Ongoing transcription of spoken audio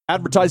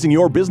Advertising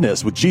your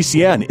business with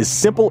GCN is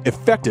simple,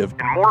 effective,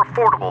 and more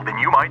affordable than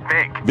you might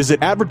think.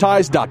 Visit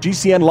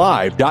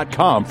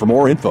advertise.gcnlive.com for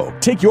more info.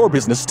 Take your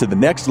business to the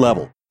next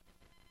level.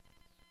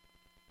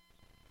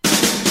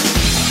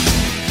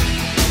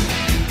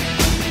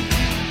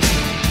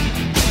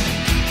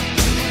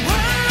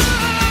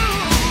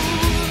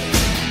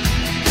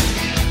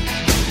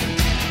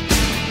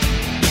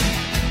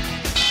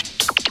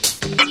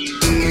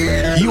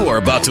 You are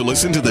about to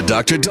listen to the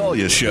Dr.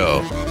 Daliah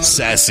Show.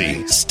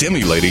 Sassy,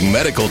 stimulating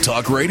medical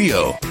talk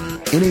radio.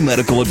 Any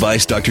medical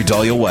advice Dr.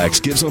 Daliah Wax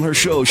gives on her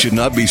show should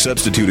not be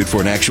substituted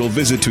for an actual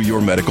visit to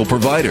your medical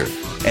provider.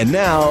 And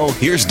now,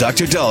 here's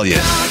Dr.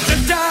 Daliah.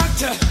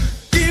 Doctor,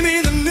 give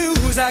me the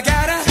news. I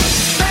got a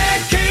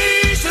bad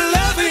case of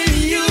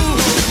loving you.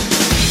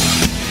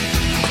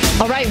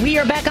 All right, we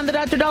are back on the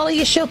Dr.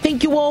 Daliah Show.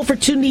 Thank you all for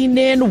tuning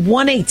in.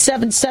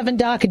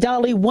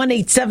 1-877-Doc-Dali,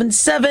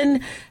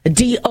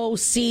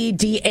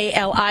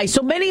 1-877-DOC-DALI.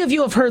 So many of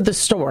you have heard the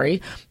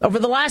story. Over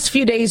the last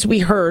few days, we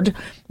heard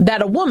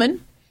that a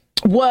woman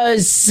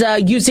was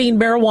using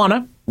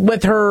marijuana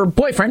with her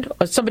boyfriend,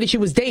 or somebody she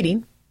was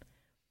dating,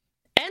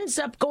 ends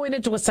up going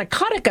into a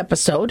psychotic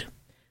episode,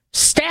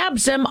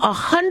 stabs him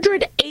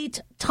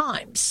 108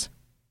 times,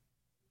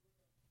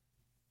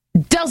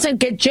 doesn't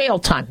get jail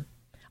time.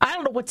 I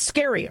don't know what's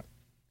scarier.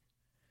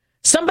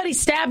 Somebody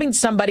stabbing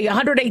somebody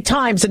 108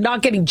 times and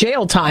not getting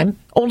jail time,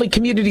 only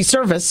community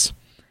service,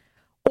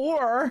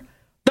 or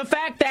the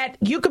fact that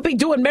you could be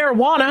doing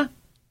marijuana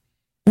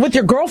with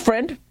your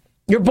girlfriend,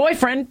 your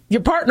boyfriend,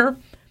 your partner,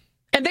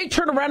 and they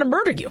turn around and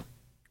murder you.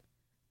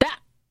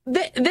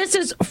 This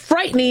is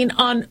frightening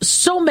on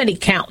so many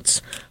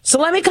counts. So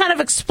let me kind of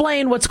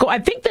explain what's going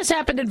on. I think this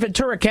happened in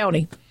Ventura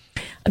County.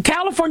 A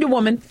California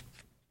woman,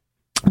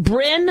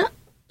 Bryn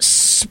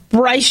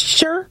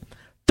Spreicher,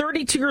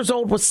 32 years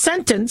old, was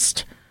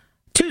sentenced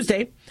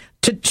Tuesday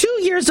to 2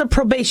 years of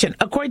probation,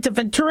 according to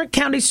Ventura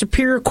County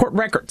Superior Court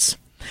records,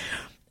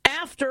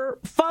 after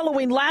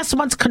following last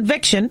month's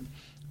conviction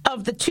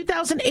of the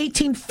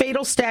 2018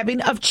 fatal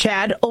stabbing of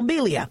Chad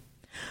O'Melia,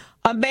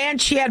 a man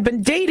she had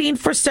been dating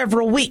for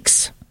several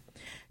weeks.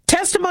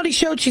 Testimony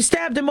showed she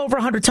stabbed him over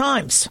 100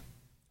 times.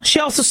 She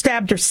also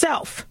stabbed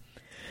herself.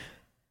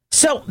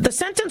 So the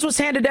sentence was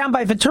handed down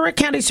by Ventura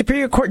County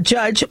Superior Court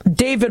Judge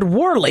David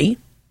Worley,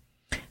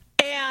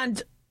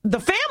 and the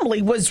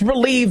family was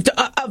relieved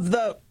of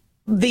the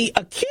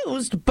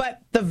accused,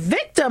 but the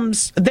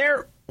victims,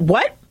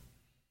 what?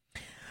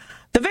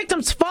 The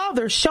victim's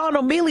father, Sean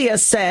O'Melia,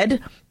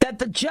 said that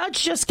the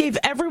judge just gave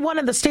everyone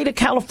in the state of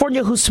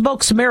California who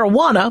smokes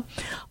marijuana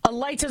a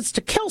license to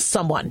kill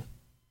someone.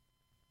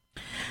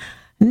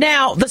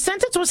 Now, the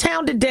sentence was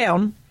hounded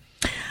down.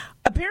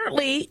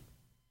 Apparently,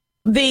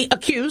 the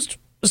accused,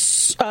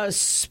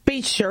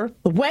 Speicher,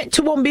 went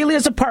to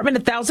O'Melia's apartment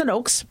in Thousand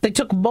Oaks. They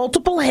took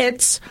multiple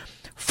hits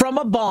from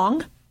a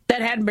bong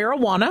that had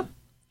marijuana,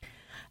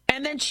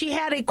 and then she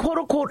had a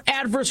quote-unquote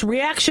adverse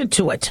reaction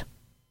to it.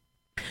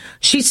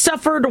 She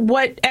suffered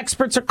what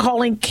experts are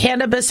calling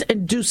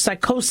cannabis-induced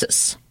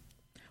psychosis,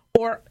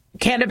 or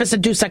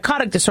cannabis-induced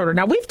psychotic disorder.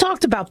 Now, we've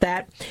talked about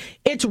that.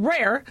 It's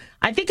rare.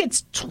 I think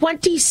it's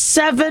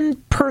 27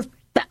 per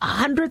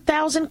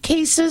 100,000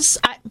 cases.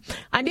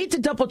 I need to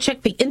double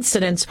check the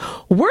incidence.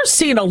 We're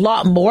seeing a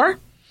lot more,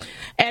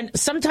 and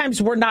sometimes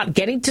we're not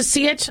getting to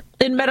see it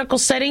in medical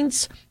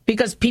settings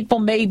because people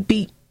may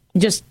be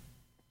just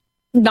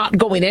not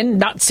going in,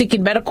 not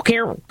seeking medical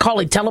care,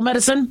 calling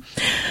telemedicine.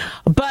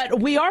 But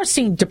we are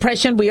seeing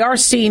depression. We are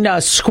seeing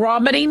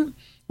scromiting,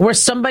 where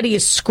somebody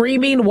is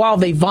screaming while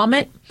they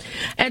vomit.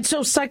 And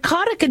so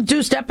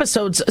psychotic-induced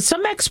episodes,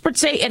 some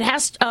experts say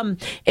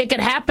it can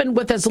happen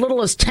with as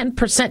little as 10%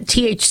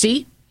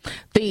 THC,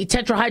 the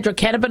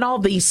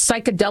tetrahydrocannabinol, the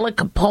psychedelic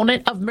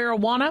component of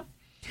marijuana.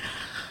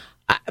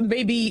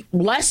 Maybe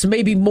less,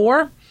 maybe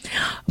more.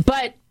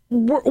 But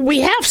we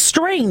have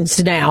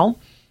strains now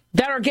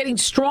that are getting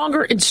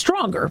stronger and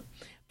stronger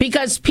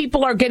because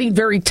people are getting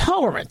very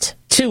tolerant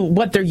to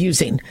what they're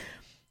using.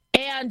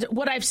 And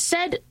what I've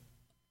said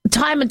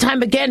time and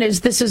time again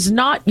is this is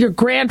not your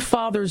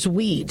grandfather's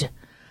weed.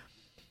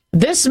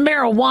 This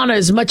marijuana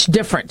is much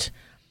different.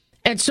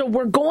 And so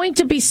we're going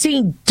to be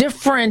seeing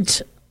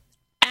different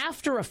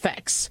after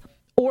effects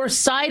or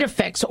side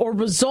effects or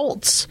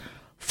results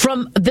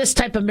from this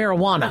type of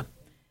marijuana.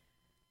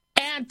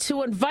 And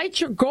to invite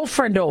your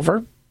girlfriend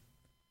over,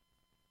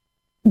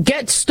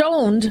 get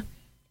stoned,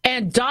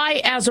 and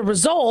die as a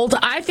result,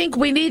 I think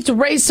we need to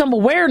raise some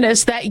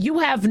awareness that you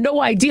have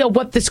no idea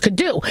what this could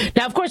do.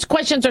 Now, of course,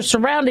 questions are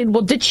surrounding,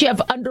 well, did she have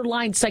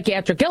underlying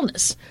psychiatric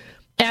illness?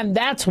 And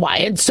that's why.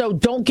 And so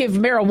don't give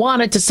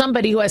marijuana to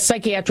somebody who has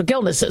psychiatric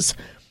illnesses.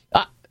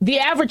 The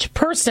average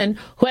person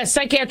who has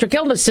psychiatric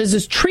illnesses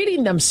is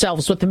treating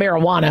themselves with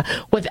marijuana,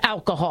 with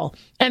alcohol,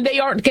 and they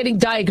aren't getting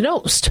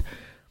diagnosed.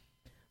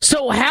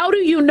 So how do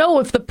you know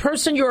if the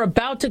person you're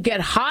about to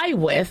get high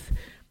with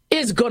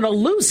is going to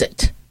lose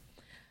it?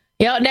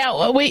 You know,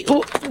 now,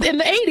 in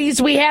the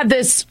 80s, we had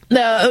this,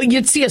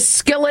 you'd see a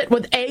skillet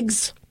with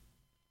eggs,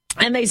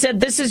 and they said,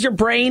 this is your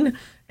brain,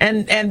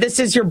 and this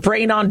is your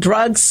brain on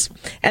drugs,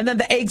 and then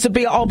the eggs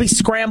would all be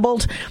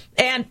scrambled.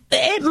 And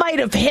it might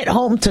have hit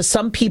home to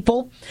some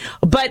people,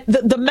 but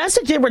the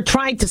message they were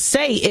trying to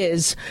say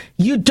is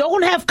you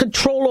don't have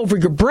control over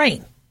your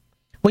brain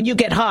when you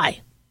get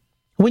high,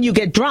 when you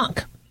get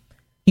drunk.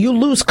 You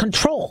lose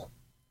control.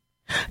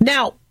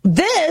 Now,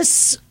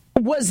 this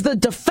was the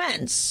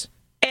defense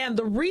and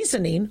the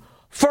reasoning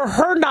for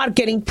her not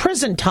getting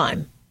prison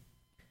time.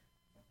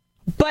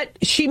 But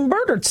she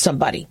murdered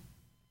somebody.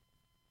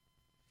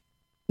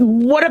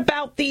 What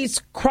about these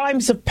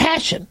crimes of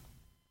passion?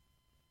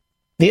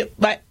 And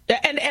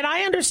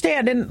I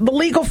understand in the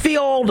legal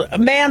field,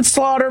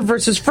 manslaughter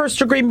versus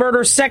first-degree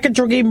murder,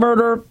 second-degree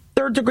murder,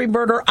 third-degree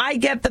murder. I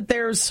get that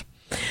there's,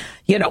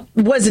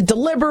 was it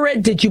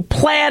deliberate? Did you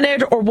plan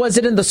it? Or was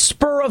it in the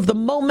spur of the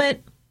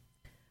moment?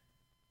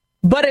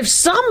 But if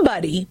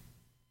somebody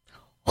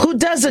who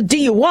does a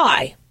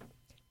DUI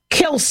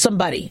kills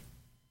somebody,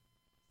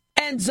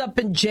 ends up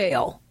in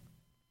jail,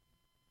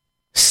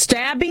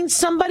 stabbing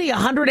somebody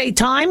 108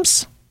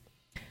 times.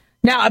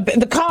 Now,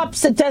 the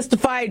cops that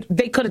testified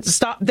they couldn't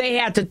stop. They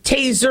had to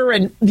taser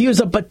and use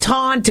a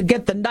baton to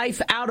get the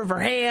knife out of her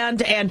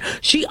hand. And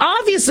she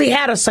obviously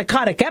had a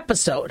psychotic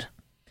episode.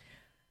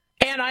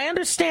 And I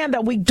understand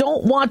that we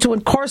don't want to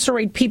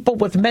incarcerate people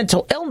with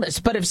mental illness.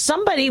 But if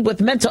somebody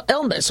with mental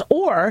illness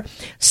or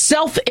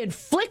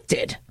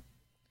self-inflicted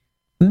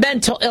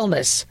mental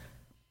illness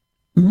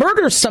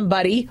murders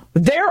somebody,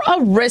 they're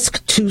a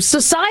risk to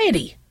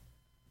society.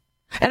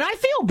 And I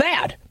feel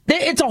bad.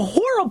 It's a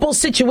horrible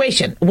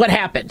situation, what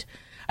happened.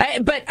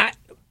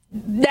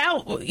 Now,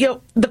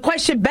 the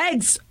question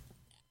begs,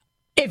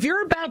 if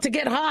you're about to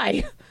get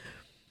high,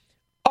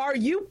 are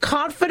you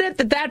confident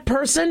that that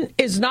person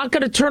is not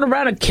going to turn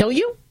around and kill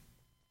you?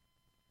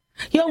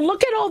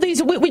 Look at all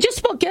these. We just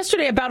spoke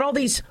yesterday about all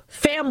these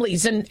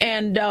families and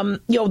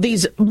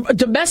these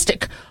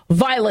domestic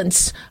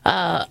violence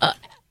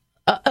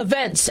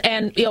events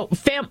and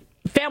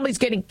families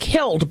getting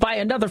killed by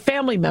another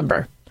family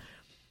member.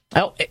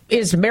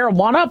 Is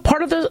marijuana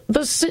part of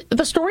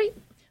the story?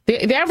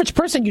 The average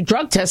person you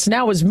drug test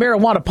now is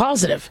marijuana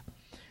positive.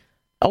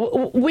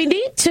 We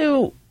need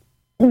to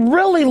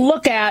really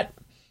look at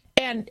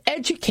and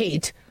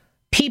educate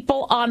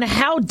people on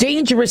how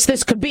dangerous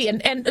this could be.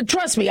 And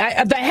trust me,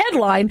 the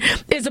headline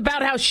is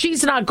about how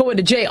she's not going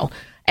to jail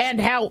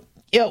and how,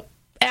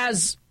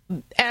 as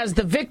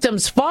the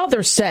victim's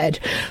father said,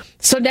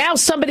 so now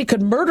somebody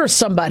could murder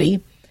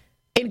somebody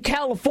in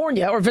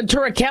California or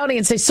Ventura County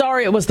and say,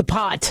 sorry, it was the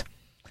pot.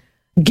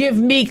 Give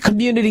me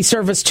community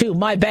service too.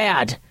 My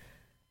bad.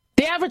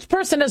 The average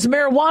person has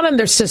marijuana in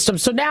their system.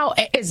 So now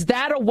is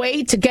that a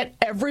way to get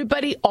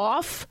everybody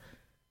off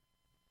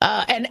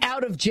and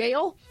out of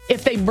jail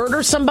if they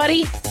murder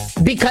somebody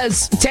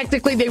because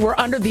technically they were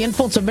under the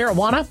influence of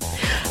marijuana?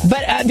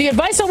 But the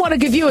advice I want to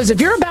give you is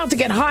if you're about to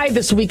get high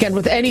this weekend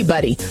with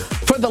anybody,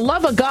 for the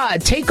love of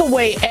God, take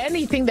away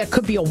anything that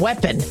could be a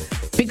weapon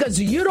because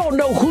you don't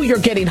know who you're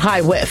getting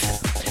high with.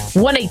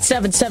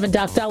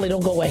 1-877-DOC-DALI.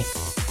 Don't go away.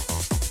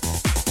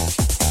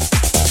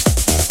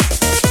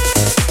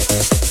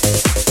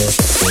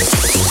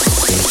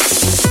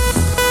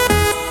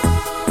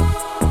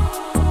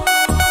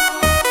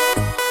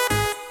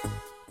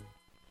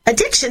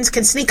 Addictions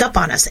can sneak up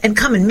on us and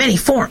come in many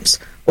forms,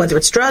 whether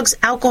it's drugs,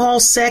 alcohol,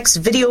 sex,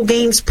 video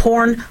games,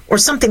 porn, or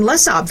something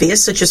less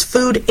obvious such as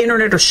food,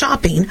 internet, or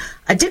shopping.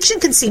 Addiction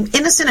can seem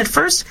innocent at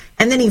first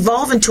and then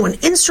evolve into an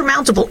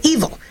insurmountable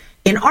evil.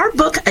 In our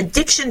book,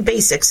 Addiction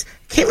Basics,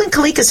 Caitlin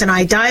Kalikas and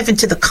I dive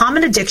into the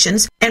common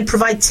addictions and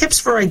provide tips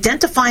for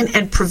identifying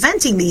and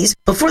preventing these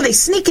before they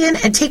sneak in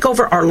and take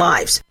over our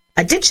lives.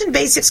 Addiction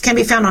Basics can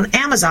be found on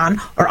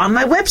Amazon or on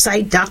my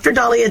website,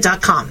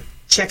 drdaliah.com.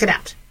 Check it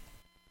out.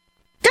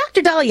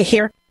 Dr. Daliah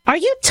here. Are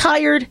you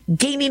tired,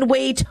 gaining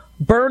weight,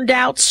 burned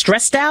out,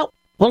 stressed out?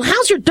 Well,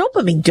 how's your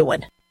dopamine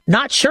doing?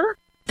 Not sure?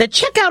 Then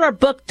check out our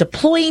book,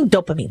 Deploying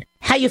Dopamine.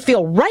 How you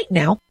feel right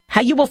now, how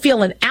you will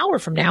feel an hour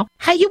from now,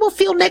 how you will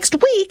feel next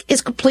week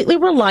is completely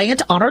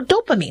reliant on our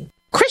dopamine.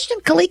 Christian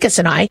Kalikas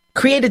and I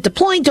created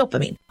Deploying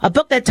Dopamine, a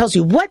book that tells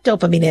you what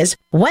dopamine is,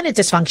 when it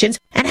dysfunctions,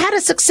 and how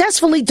to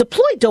successfully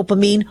deploy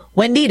dopamine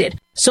when needed.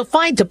 So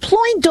find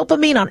Deploying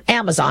Dopamine on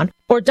Amazon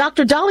or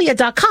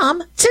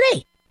drdaliah.com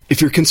today. If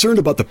you're concerned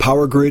about the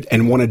power grid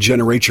and want to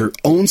generate your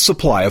own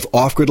supply of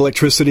off-grid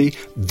electricity,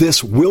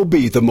 this will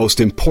be the most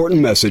important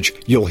message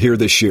you'll hear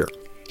this year.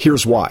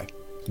 Here's why.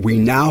 We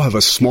now have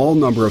a small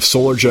number of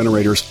solar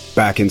generators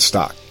back in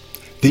stock.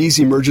 These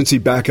emergency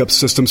backup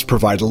systems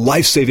provide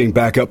life-saving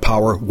backup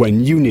power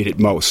when you need it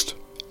most.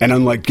 And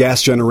unlike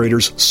gas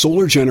generators,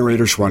 solar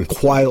generators run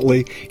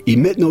quietly,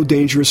 emit no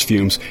dangerous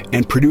fumes,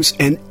 and produce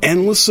an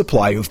endless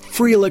supply of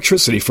free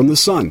electricity from the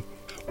sun.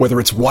 Whether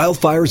it's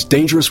wildfires,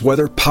 dangerous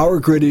weather, power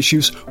grid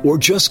issues, or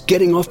just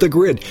getting off the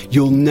grid,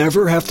 you'll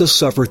never have to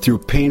suffer through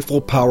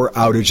painful power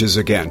outages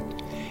again.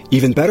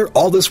 Even better,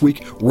 all this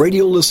week,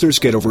 radio listeners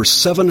get over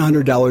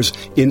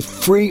 $700 in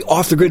free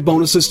off-the-grid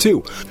bonuses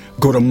too.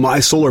 Go to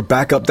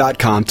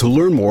mysolarbackup.com to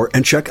learn more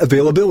and check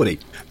availability.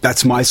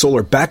 That's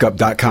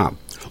mysolarbackup.com.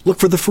 Look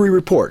for the free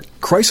report,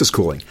 Crisis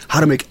Cooling, how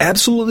to make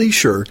absolutely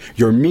sure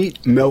your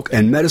meat, milk,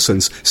 and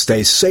medicines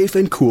stay safe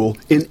and cool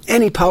in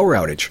any power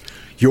outage.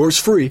 Yours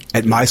free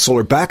at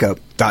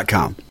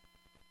mysolarbackup.com.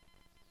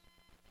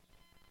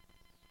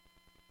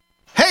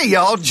 Hey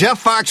y'all,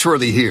 Jeff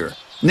Foxworthy here.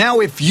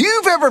 Now, if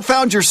you've ever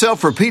found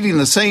yourself repeating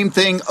the same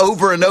thing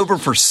over and over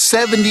for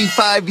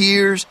 75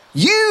 years,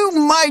 you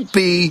might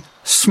be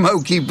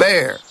Smokey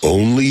Bear.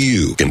 Only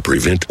you can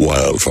prevent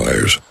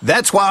wildfires.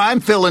 That's why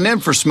I'm filling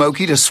in for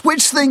Smokey to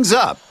switch things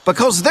up,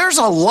 because there's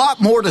a lot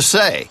more to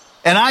say.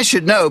 And I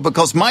should know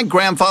because my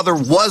grandfather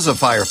was a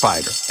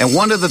firefighter. And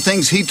one of the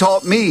things he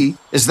taught me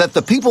is that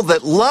the people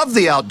that love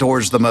the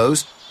outdoors the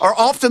most are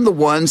often the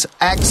ones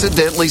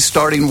accidentally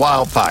starting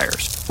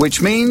wildfires, which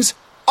means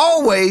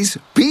always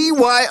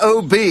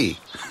BYOB.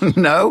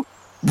 No,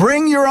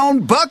 bring your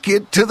own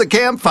bucket to the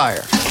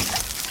campfire.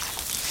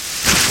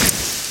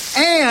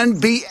 And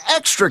be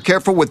extra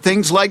careful with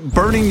things like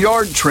burning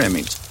yard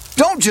trimmings.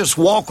 Don't just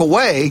walk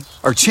away,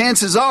 or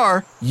chances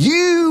are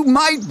you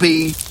might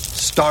be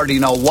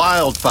starting a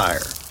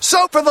wildfire.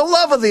 So for the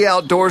love of the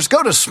outdoors,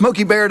 go to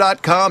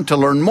SmokeyBear.com to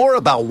learn more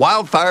about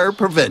wildfire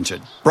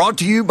prevention. Brought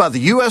to you by the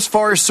U.S.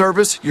 Forest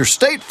Service, your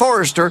state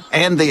forester,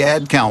 and the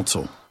Ad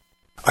Council.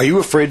 Are you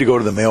afraid to go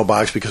to the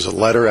mailbox because of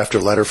letter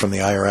after letter from the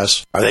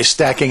IRS? Are they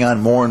stacking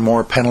on more and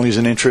more penalties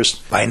and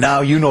interest? By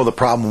now, you know the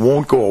problem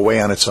won't go away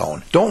on its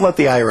own. Don't let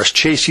the IRS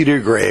chase you to your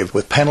grave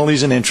with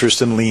penalties and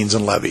interest and liens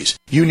and levies.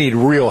 You need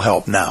real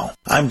help now.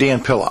 I'm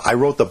Dan Pilla. I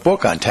wrote the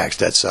book on tax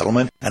debt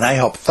settlement, and I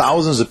help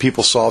thousands of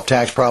people solve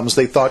tax problems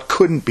they thought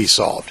couldn't be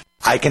solved.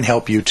 I can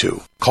help you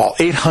too. Call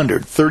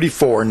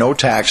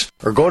 800-34-NO-TAX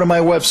or go to my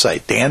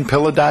website,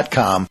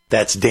 danpilla.com.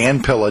 That's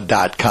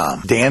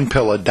danpilla.com.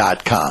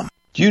 danpilla.com.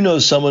 Do you know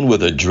someone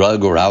with a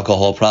drug or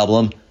alcohol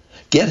problem?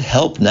 Get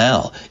help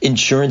now.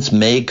 Insurance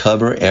may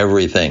cover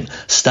everything.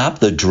 Stop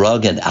the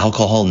drug and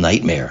alcohol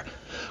nightmare.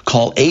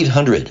 Call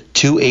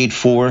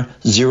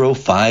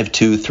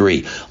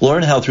 800-284-0523.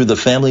 Learn how through the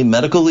Family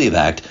Medical Leave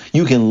Act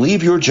you can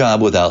leave your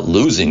job without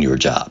losing your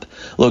job.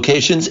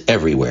 Locations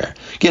everywhere.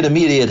 Get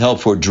immediate help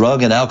for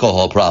drug and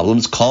alcohol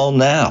problems. Call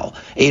now.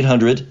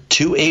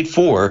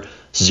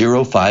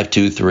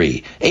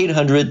 800-284-0523.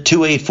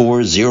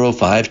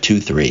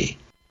 800-284-0523.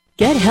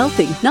 Get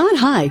healthy, not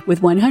high,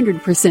 with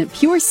 100%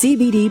 pure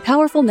CBD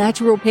powerful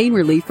natural pain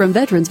relief from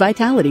Veterans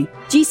Vitality.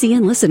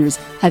 GCN listeners,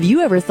 have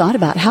you ever thought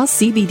about how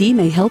CBD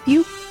may help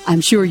you? I'm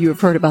sure you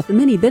have heard about the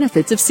many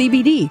benefits of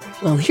CBD.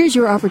 Well, here's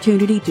your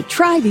opportunity to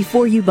try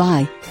before you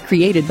buy.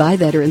 Created by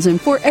veterans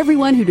and for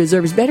everyone who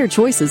deserves better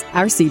choices,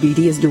 our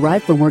CBD is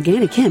derived from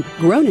organic hemp,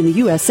 grown in the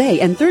USA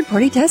and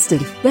third-party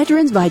tested.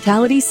 Veterans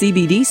Vitality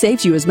CBD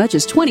saves you as much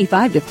as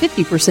 25 to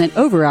 50%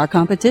 over our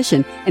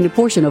competition, and a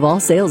portion of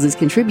all sales is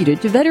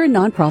contributed to veteran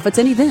nonprofits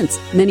and events.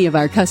 Many of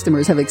our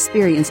customers have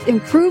experienced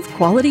improved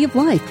quality of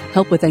life,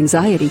 help with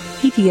anxiety,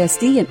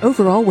 PTSD, and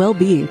overall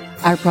well-being.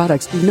 Our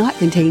products do not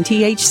contain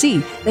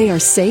THC. They are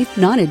safe,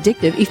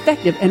 non-addictive,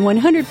 effective, and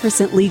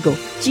 100% legal.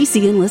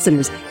 GCN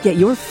listeners, get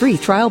your free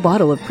trial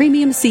bottle of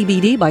premium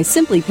CBD by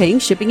simply paying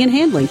shipping and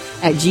handling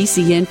at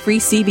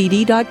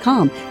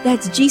GCNFreeCBD.com.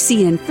 That's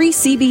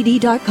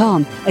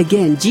GCNFreeCBD.com.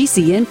 Again,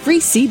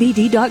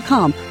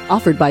 GCNFreeCBD.com.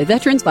 Offered by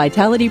Veterans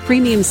Vitality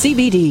Premium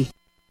CBD.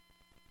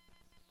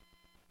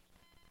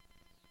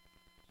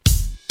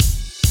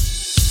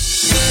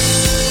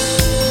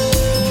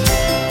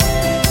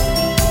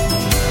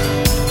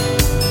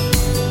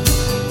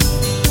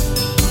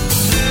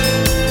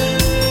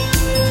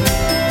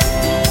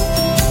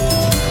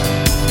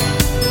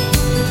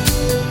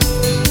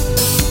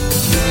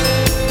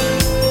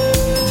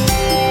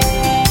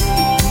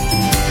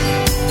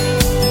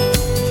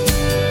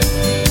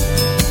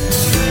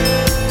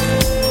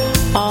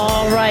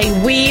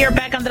 We are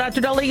back on the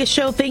Dr. Daliah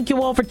Show. Thank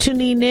you all for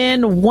tuning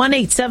in.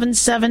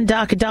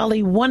 1-877-Dr.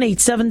 Dali,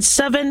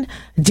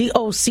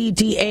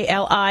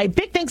 1-877-DOCDALI.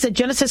 Big thanks to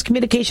Genesis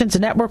Communications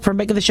Network for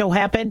making the show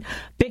happen.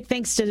 Big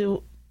thanks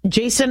to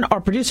Jason,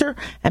 our producer,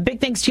 and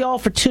big thanks to y'all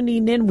for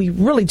tuning in. We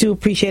really do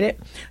appreciate it.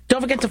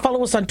 Don't forget to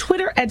follow us on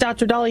Twitter at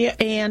Dr. Daliah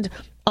and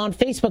on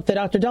Facebook, the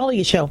Dr.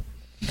 Daliah Show.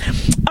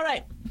 All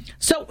right.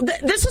 So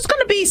this is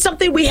going to be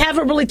something we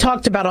haven't really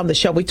talked about on the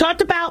show. We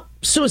talked about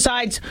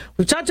suicides.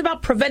 We've talked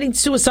about preventing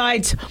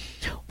suicides.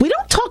 We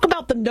don't talk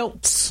about the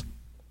notes.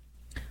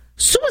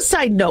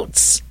 Suicide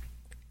notes.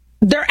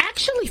 They're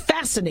actually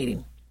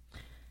fascinating.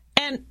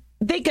 And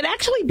they could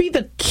actually be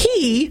the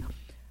key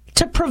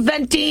to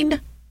preventing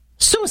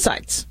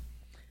suicides.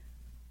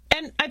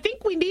 And I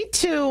think we need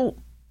to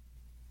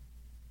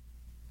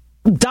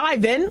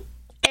dive in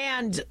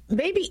and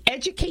maybe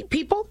educate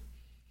people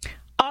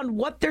on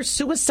what their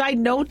suicide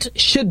note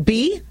should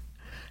be,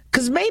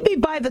 because maybe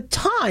by the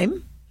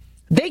time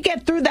they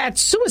get through that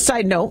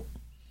suicide note,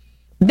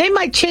 they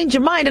might change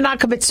their mind and not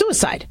commit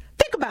suicide.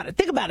 Think about it.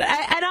 And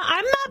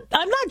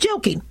I'm not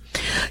joking.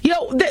 You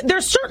know,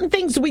 there's certain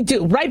things we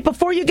do right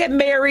before you get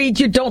married.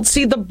 You don't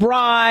see the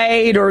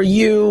bride, or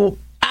you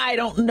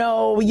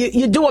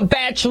do a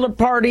bachelor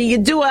party. You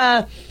do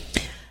a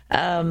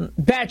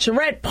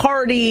bachelorette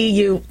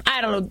party,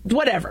 I don't know,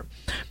 whatever.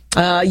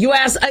 You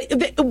ask,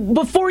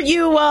 before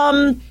you,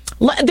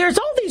 there's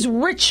all these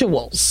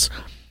rituals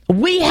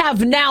we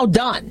have now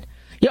done.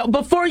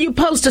 Before you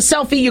post a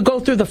selfie, you go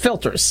through the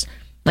filters.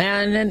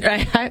 And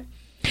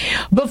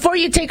before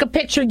you take a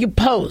picture, you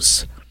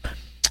pose.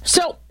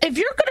 So if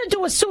you're going to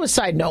do a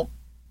suicide note,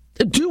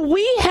 do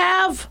we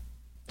have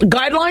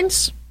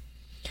guidelines?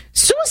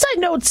 Suicide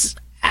notes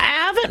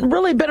haven't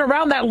really been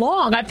around that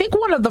long. I think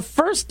one of the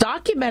first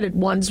documented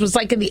ones was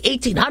like in the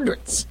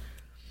 1800s.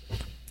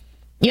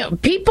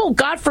 People,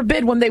 God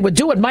forbid, when they would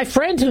do it, my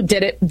friend who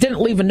did it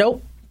didn't leave a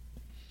note.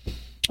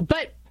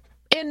 But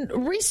in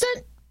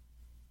recent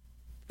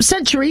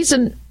centuries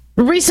and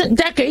recent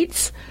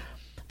decades,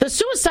 the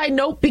suicide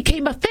note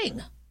became a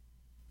thing.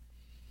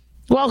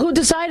 Well, who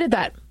decided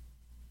that?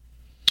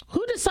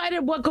 Who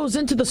decided what goes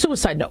into the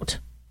suicide note?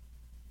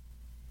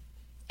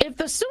 If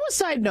the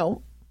suicide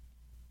note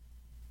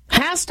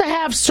has to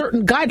have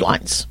certain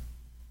guidelines,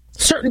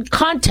 certain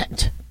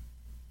content,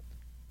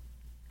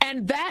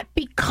 and that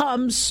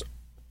becomes,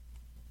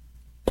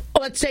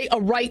 let's say, a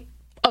rite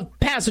of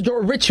passage or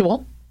a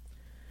ritual,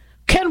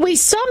 can we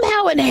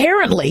somehow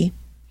inherently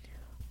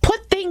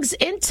put things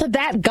into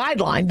that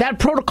guideline, that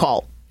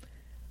protocol,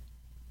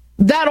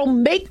 that'll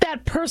make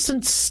that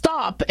person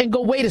stop and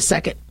go, wait a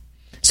second?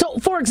 So,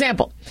 for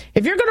example,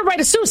 if you're going to write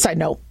a suicide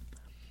note,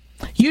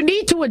 you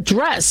need to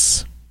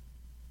address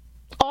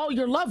all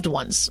your loved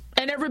ones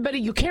and everybody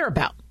you care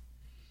about.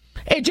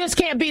 It just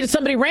can't be to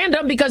somebody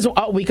random because,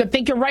 we could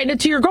think you're writing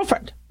it to your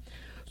girlfriend.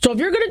 So if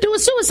you're going to do a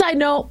suicide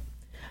note,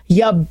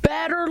 you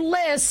better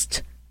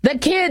list the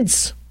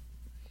kids.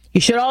 You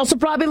should also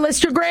probably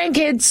list your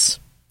grandkids.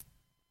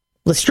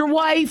 List your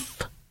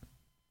wife.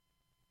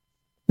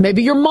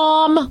 Maybe your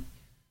mom.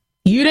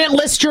 You didn't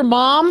list your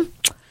mom.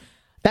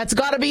 That's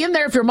got to be in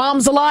there. If your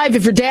mom's alive,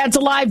 if your dad's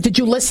alive, did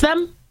you list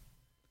them?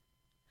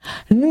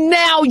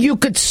 Now you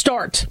could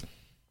start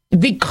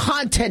the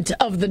content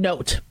of the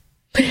note.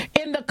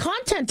 In the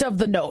content of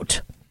the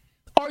note,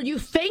 are you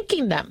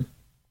thanking them?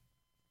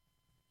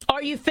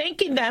 Are you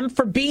thanking them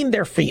for being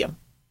there for you?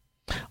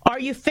 Are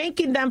you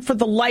thanking them for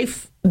the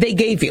life they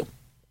gave you?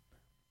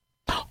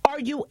 Are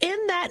you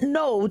in that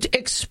note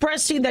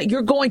expressing that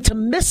you're going to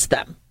miss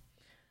them?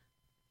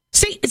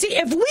 See,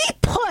 if we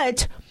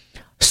put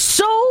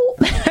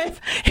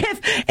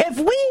if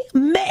we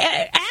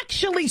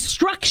actually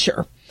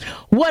structure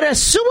what a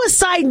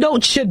suicide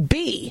note should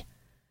be,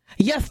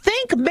 you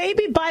think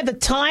maybe by the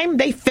time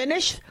they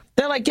finish,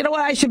 they're like, you know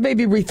what, I should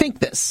maybe rethink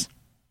this.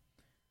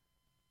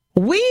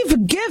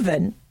 We've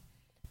given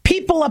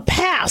people a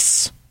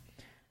pass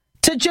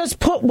to just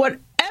put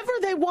whatever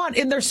they want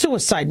in their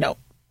suicide note.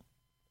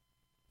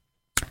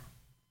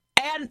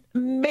 And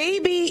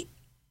maybe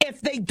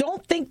if they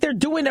don't think they're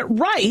doing it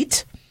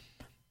right,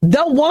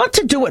 they'll want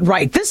to do it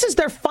right. This is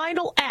their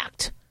final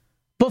act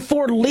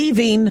before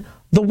leaving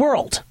the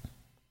world.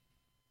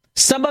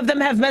 Some of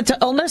them have mental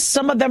illness.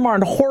 Some of them are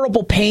in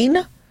horrible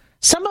pain.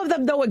 Some of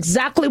them know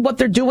exactly what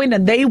they're doing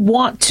and they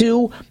want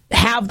to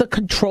have the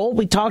control.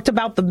 We talked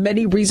about the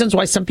many reasons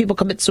why some people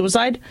commit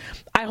suicide.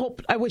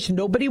 I wish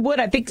nobody would.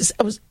 I think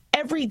it was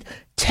every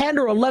 10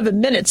 or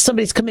 11 minutes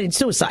somebody's committing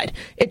suicide.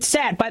 It's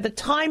sad. By the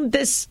time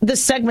this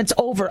segment's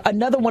over,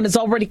 another one has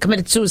already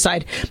committed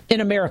suicide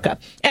in America.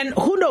 And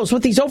who knows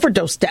with these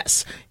overdose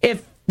deaths,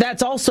 if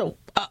that's also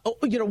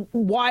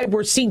why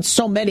we're seeing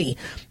so many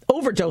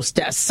overdose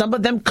deaths. Some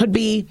of them could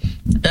be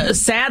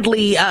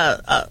sadly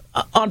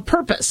on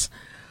purpose.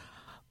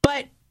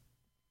 But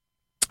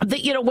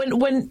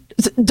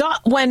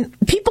when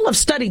people have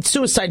studied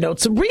suicide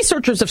notes,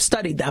 researchers have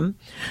studied them,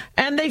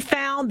 and they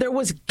found there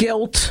was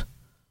guilt,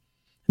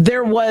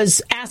 there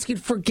was asking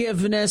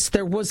forgiveness,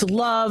 there was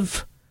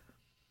love.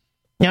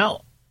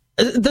 Now,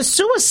 the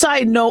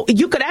suicide note,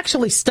 you could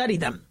actually study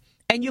them,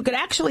 and you could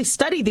actually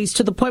study these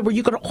to the point where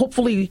you could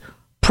hopefully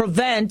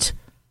prevent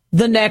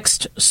the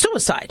next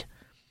suicide.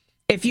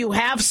 If you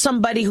have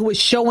somebody who is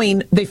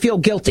showing they feel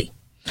guilty,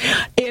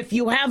 if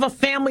you have a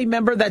family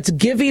member that's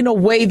giving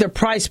away their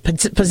prized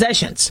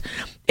possessions,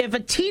 if a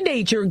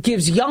teenager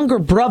gives younger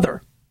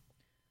brother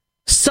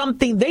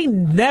something they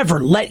never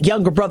let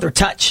younger brother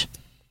touch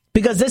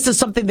because this is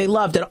something they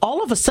loved, and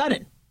all of a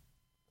sudden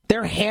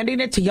they're handing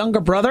it to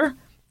younger brother,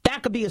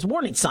 that could be his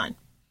warning sign.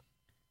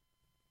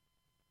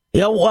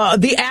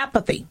 The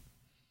apathy.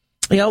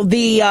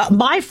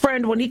 My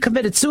friend, when he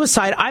committed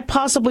suicide, I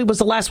possibly was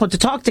the last one to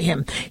talk to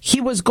him. He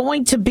was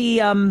going to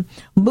be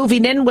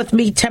moving in with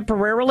me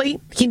temporarily.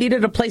 He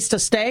needed a place to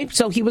stay,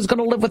 so he was going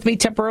to live with me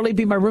temporarily,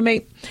 be my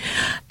roommate.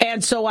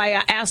 And so I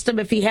asked him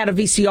if he had a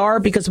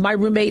VCR because my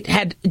roommate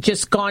had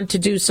just gone to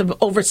do some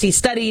overseas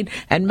studying,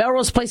 and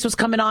Melrose Place was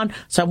coming on,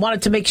 so I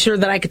wanted to make sure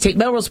that I could take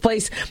Melrose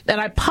Place,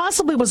 and I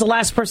possibly was the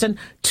last person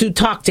to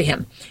talk to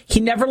him. He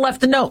never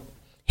left a note.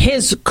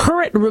 His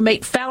current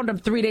roommate found him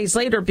 3 days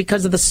later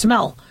because of the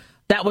smell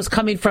that was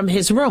coming from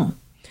his room.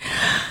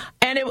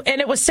 And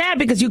it was sad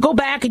because you go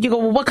back and you go,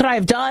 well, what could I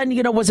have done?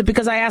 Was it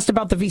because I asked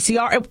about the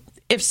VCR?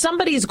 if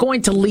somebody's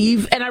going to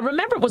leave, and I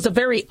remember it was a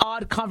very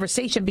odd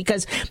conversation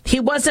because he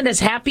wasn't as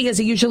happy as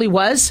he usually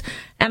was.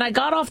 And I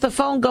got off the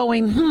phone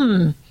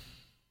going,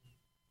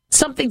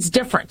 something's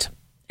different.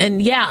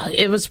 And yeah,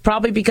 it was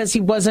probably because he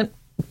wasn't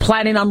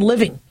planning on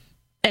living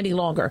any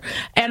longer.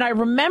 And I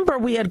remember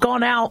we had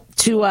gone out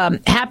to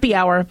happy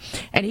hour,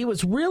 and he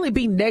was really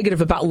being negative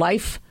about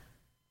life,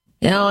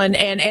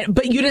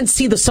 but you didn't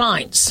see the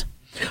signs.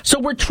 So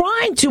we're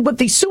trying to, with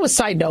these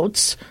suicide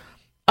notes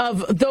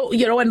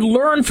and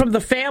learn from the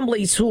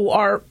families who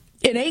are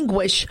in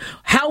anguish,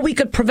 how we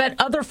could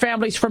prevent other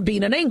families from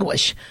being in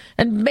anguish.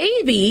 And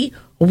maybe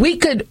we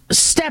could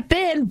step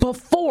in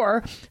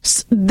before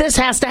this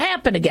has to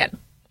happen again.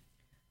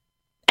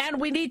 And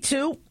we need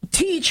to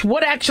teach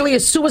what actually a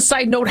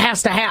suicide note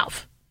has to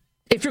have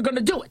if you're going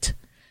to do it.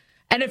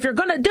 And if you're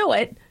going to do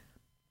it,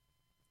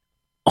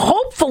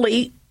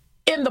 hopefully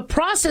in the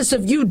process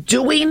of you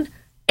doing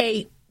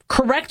a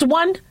correct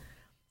one,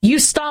 you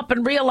stop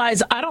and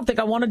realize, I don't think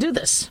I want to do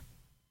this.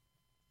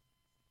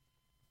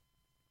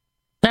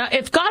 Now,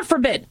 if God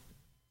forbid,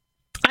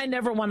 I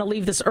never want to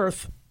leave this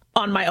earth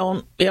on my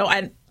own,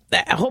 and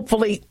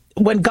hopefully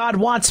when God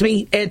wants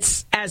me,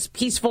 it's as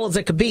peaceful as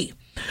it could be.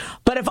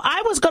 But if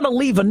I was going to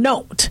leave a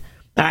note,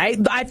 all right,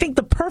 I think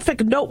the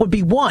perfect note would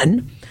be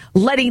one,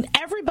 letting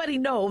everybody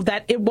know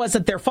that it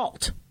wasn't their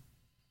fault.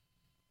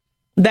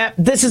 That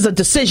this is a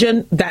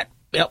decision that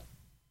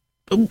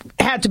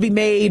had to be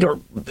made, or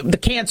the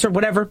cancer,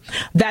 whatever,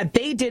 that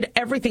they did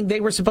everything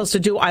they were supposed to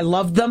do. I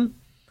love them.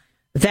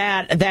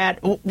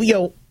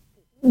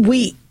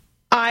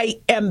 I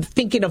am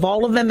thinking of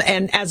all of them,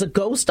 and as a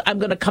ghost, I'm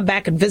going to come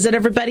back and visit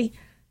everybody.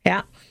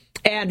 Yeah.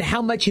 And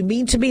how much you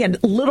mean to me,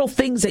 and little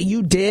things that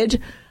you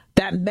did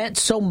that meant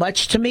so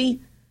much to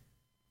me.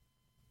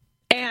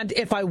 And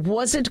if I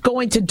wasn't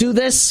going to do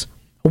this,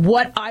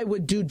 what I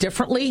would do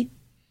differently.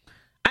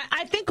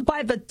 I think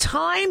by the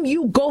time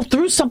you go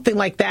through something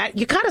like that,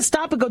 you kind of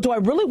stop and go, do I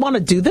really want to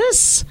do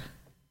this?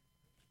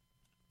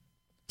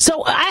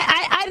 So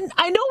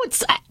I know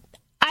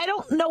I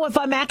don't know if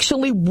I'm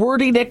actually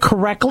wording it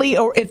correctly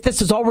or if this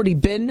has already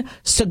been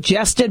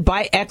suggested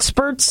by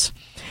experts.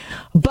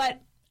 But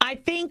I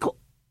think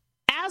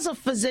as a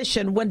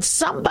physician, when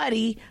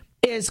somebody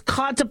is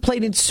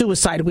contemplating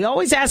suicide, we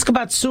always ask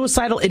about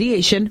suicidal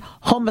ideation,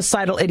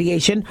 homicidal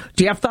ideation.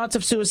 Do you have thoughts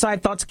of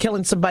suicide, thoughts of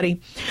killing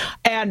somebody?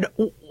 And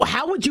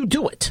how would you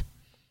do it?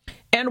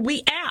 And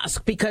we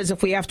ask because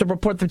if we have to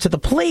report them to the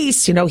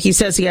police, he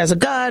says he has a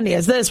gun, he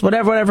has this,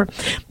 whatever,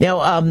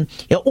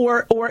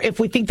 or if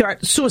we think they're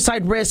at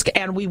suicide risk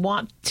and we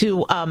want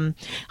to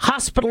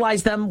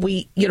hospitalize them,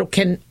 we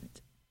can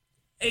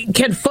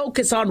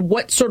focus on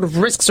what sort of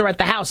risks are at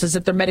the house. Is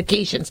it their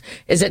medications?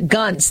 Is it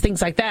guns?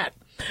 Things like that.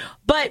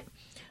 But,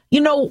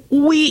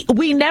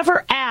 we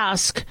never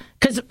ask,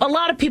 because a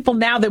lot of people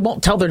now, they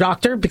won't tell their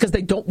doctor because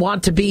they don't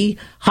want to be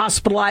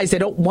hospitalized. They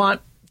don't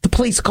want the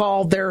police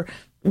call. They're,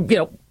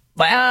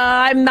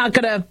 I'm not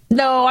going to,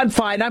 no, I'm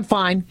fine.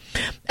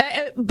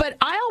 But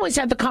I always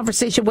have the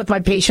conversation with my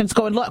patients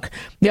going, look,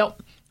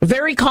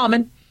 very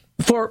common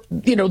for,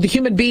 the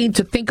human being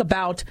to think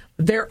about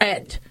their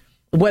end.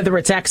 Whether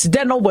it's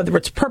accidental, whether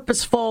it's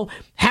purposeful,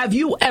 have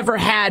you ever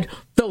had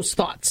those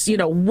thoughts?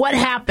 What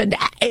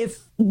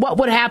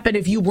would happen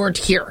if you weren't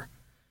here?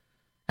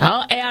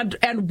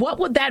 And what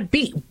would that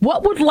be?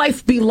 What would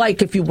life be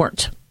like if you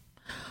weren't?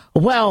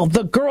 Well,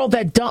 the girl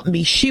that dumped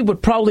me, she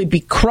would probably be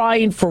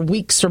crying for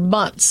weeks or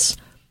months.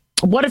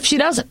 What if she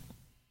doesn't?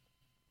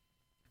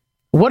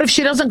 What if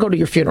she doesn't go to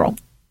your funeral?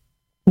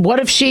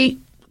 What if she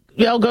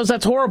goes,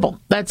 that's horrible.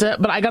 That's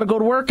it. But I got to go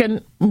to work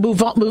and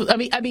move on.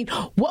 I mean,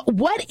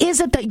 what is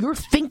it that you're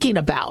thinking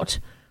about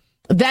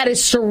that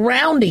is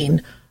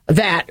surrounding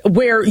that,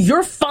 where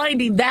you're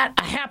finding that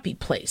a happy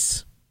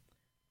place?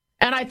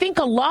 And I think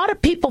a lot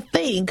of people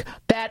think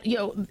that,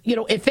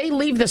 if they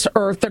leave this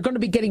earth, they're going to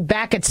be getting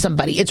back at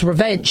somebody. It's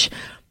revenge,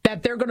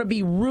 that they're going to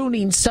be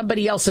ruining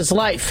somebody else's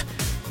life.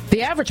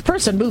 The average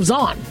person moves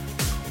on.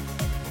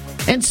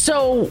 And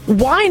so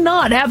why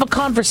not have a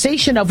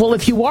conversation of, well,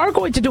 if you are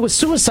going to do a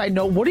suicide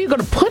note, what are you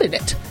going to put in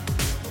it?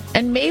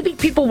 And maybe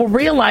people will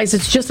realize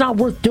it's just not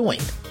worth doing.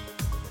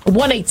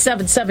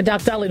 1-877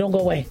 Doc Daliah, don't go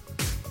away.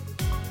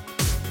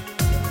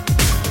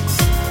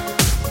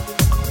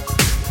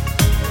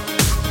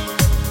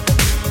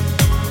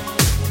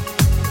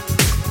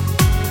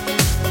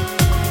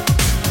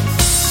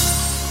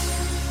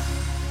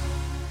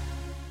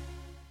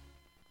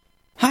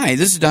 Hi,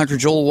 this is Dr.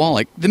 Joel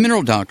Wallach, the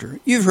Mineral Doctor.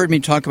 You've heard me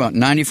talk about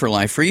 90 for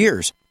Life for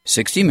years.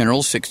 60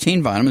 minerals,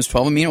 16 vitamins,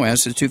 12 amino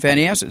acids, 2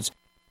 fatty acids.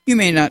 You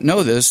may not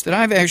know this, that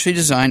I've actually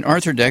designed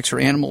Arthrodex for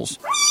animals.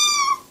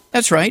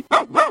 That's right.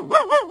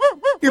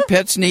 Your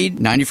pets need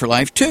 90 for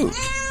Life, too.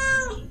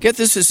 Get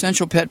this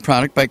essential pet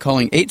product by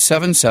calling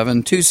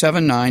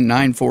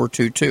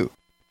 877-279-9422.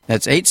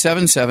 That's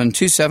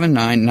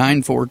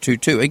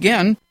 877-279-9422.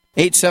 Again,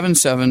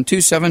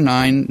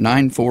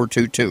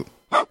 877-279-9422.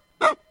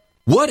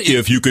 What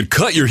if you could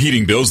cut your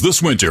heating bills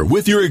this winter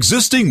with your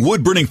existing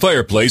wood-burning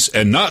fireplace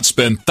and not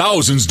spend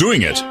thousands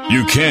doing it?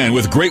 You can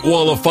with Great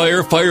Wall of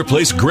Fire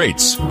fireplace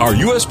grates. Our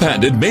U.S.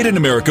 patented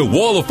made-in-America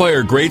Wall of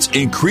Fire grates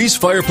increase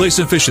fireplace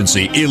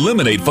efficiency,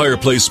 eliminate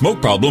fireplace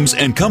smoke problems,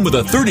 and come with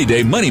a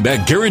 30-day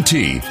money-back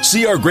guarantee.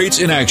 See our grates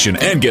in action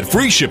and get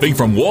free shipping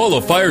from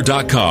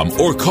walloffire.com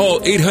or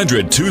call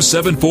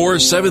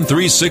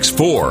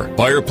 800-274-7364.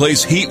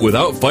 Fireplace heat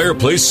without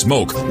fireplace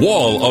smoke.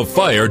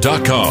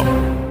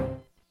 walloffire.com.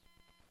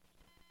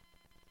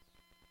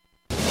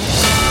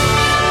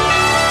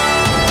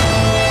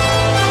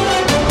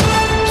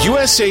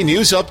 USA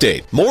News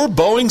Update. More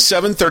Boeing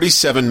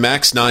 737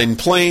 MAX 9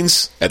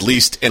 planes, at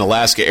least in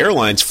Alaska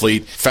Airlines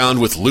fleet, found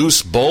with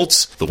loose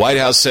bolts. The White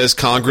House says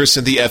Congress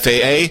and the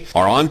FAA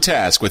are on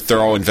task with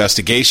thorough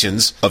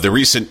investigations of the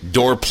recent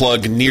door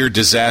plug near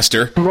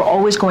disaster. We're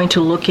always going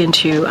to look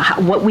into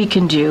what we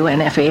can do,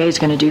 and FAA is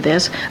going to do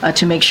this,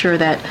 to make sure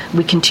that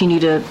we continue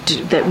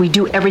that we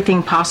do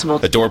everything possible.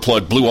 The door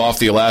plug blew off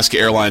the Alaska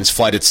Airlines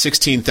flight at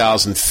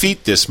 16,000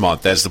 feet this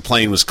month as the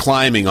plane was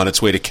climbing on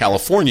its way to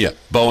California.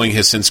 Boeing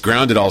has since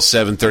grounded all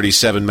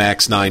 737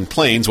 MAX 9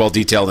 planes while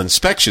detailed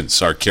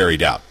inspections are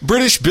carried out.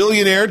 British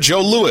billionaire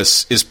Joe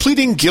Lewis is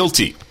pleading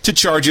guilty to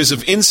charges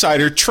of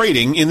insider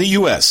trading in the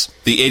U.S.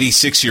 The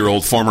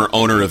 86-year-old former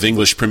owner of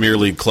English Premier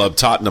League club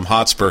Tottenham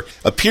Hotspur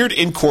appeared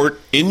in court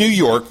in New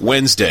York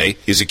Wednesday.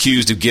 He is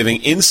accused of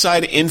giving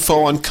inside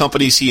info on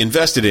companies he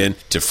invested in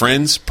to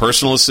friends,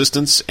 personal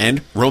assistants,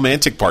 and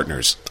romantic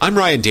partners. I'm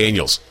Ryan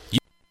Daniels.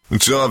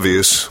 It's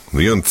obvious.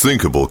 The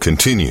unthinkable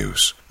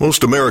continues.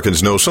 Most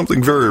Americans know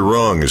something very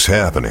wrong is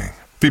happening.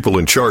 People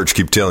in charge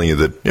keep telling you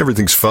that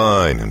everything's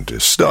fine and to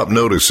stop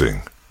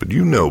noticing. But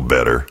you know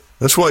better.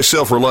 That's why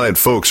self-reliant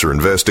folks are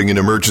investing in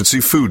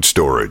emergency food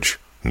storage.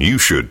 And you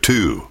should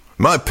too.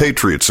 My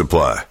Patriot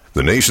Supply,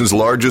 the nation's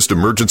largest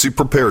emergency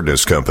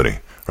preparedness company,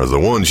 are the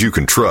ones you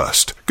can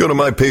trust. Go to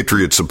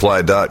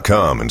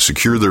mypatriotsupply.com and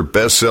secure their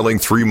best-selling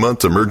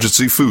 3-month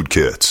emergency food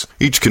kits.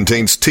 Each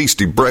contains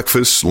tasty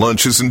breakfasts,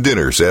 lunches, and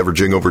dinners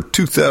averaging over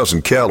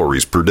 2,000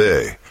 calories per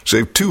day.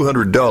 Save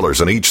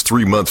 $200 on each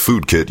 3-month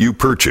food kit you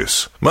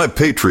purchase. My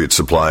Patriot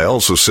Supply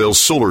also sells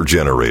solar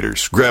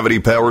generators,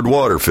 gravity-powered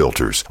water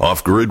filters,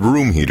 off-grid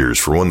room heaters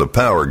for when the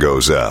power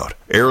goes out,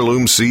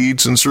 heirloom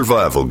seeds, and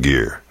survival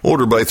gear.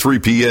 Order by 3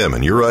 p.m.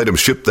 and your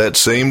items ship that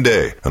same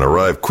day and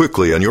arrive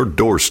quickly on your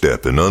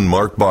doorstep in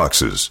unmarked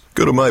boxes.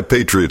 Go to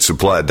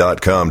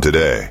mypatriotsupply.com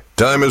today.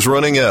 Time is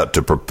running out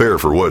to prepare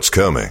for what's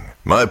coming.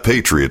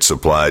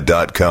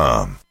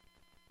 mypatriotsupply.com.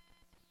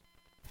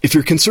 If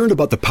you're concerned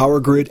about the power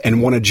grid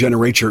and want to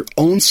generate your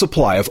own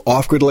supply of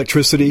off-grid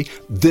electricity,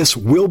 this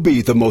will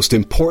be the most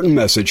important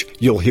message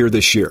you'll hear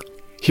this year.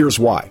 Here's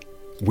why.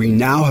 We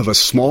now have a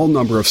small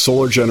number of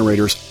solar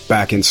generators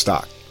back in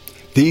stock.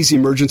 These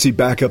emergency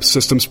backup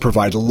systems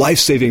provide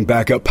life-saving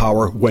backup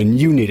power when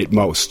you need it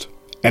most.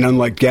 And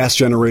unlike gas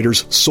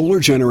generators, solar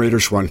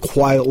generators run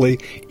quietly,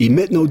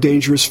 emit no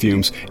dangerous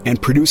fumes,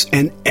 and produce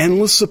an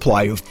endless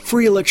supply of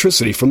free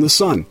electricity from the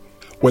sun.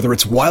 Whether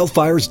it's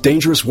wildfires,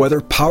 dangerous weather,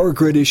 power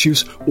grid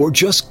issues, or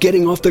just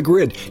getting off the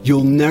grid,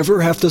 you'll never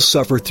have to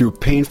suffer through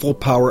painful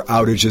power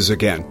outages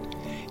again.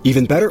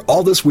 Even better,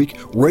 all this week,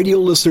 radio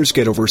listeners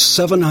get over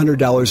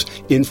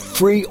 $700 in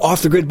free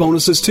off-the-grid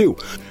bonuses too.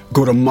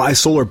 Go to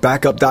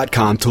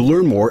mysolarbackup.com to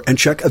learn more and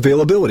check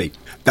availability.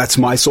 That's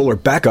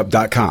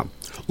mysolarbackup.com.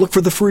 Look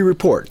for the free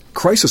report,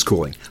 Crisis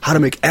Cooling, how to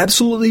make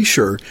absolutely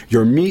sure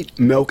your meat,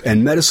 milk,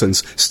 and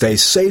medicines stay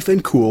safe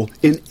and cool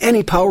in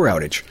any power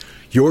outage.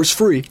 Yours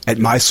free at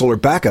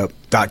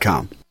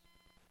mysolarbackup.com.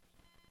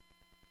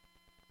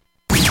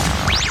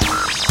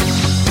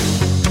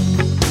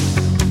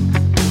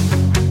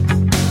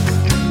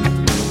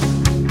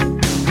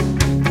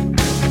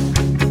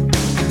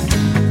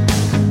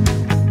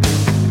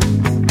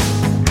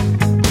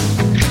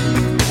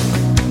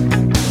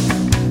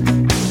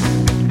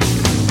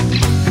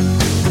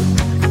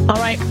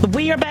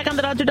 We are back on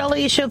the Dr.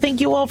 Daliah Show.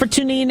 Thank you all for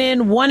tuning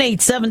in.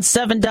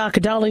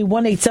 1-877-Dr.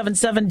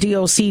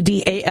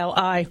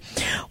 1-877-DOCDALI.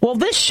 Well,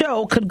 this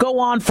show could go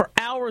on for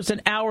hours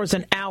and hours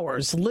and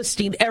hours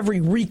listing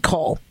every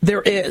recall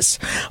there is.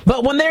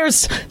 But when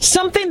there's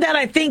something that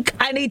I think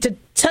I need to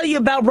tell you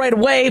about right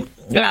away,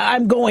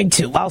 I'm going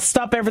to. I'll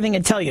stop everything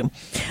and tell you.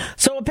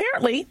 So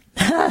apparently,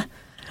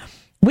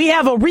 we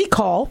have a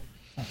recall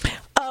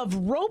of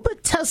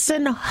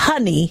Robitussin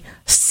Honey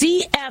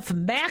CF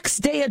Max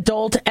Day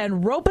Adult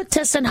and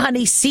Robitussin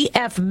Honey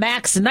CF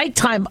Max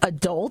Nighttime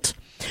Adult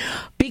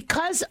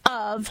because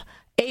of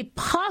a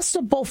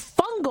possible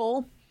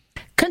fungal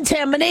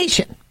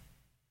contamination.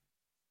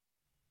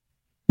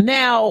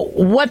 Now,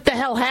 what the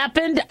hell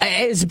happened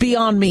is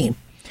beyond me.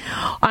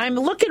 I'm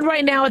looking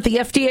right now at the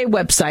FDA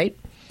website.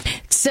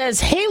 It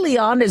says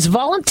Haleon is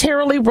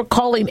voluntarily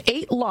recalling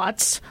 8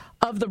 lots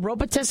of the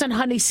Robitussin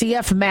Honey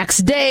CF Max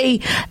Day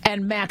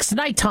and Max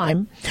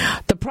Nighttime.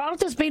 The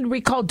product is being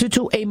recalled due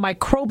to a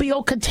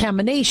microbial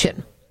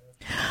contamination.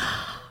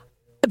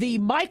 The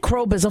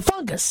microbe is a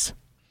fungus.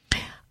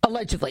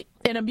 Allegedly.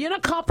 In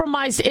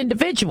immunocompromised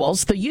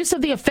individuals, the use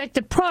of the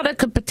affected product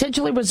could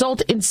potentially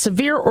result in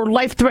severe or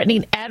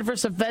life-threatening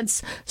adverse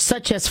events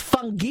such as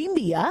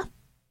fungemia,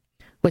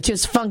 which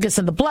is fungus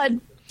in the blood,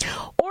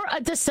 or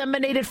a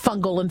disseminated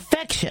fungal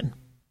infection.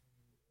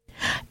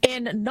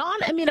 In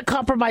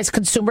non-immunocompromised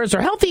consumers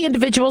or healthy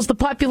individuals, the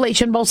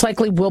population most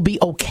likely will be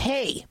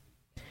okay.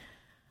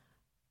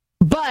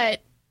 But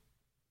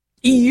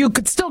you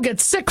could still get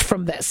sick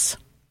from this.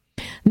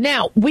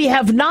 Now, we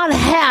have not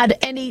had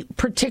any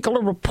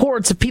particular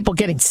reports of people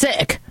getting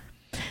sick,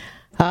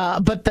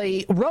 but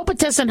the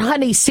Robitussin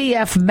Honey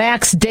CF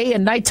Max day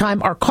and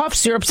nighttime are cough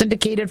syrups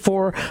indicated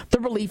for the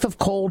relief of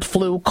cold,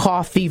 flu,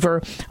 cough,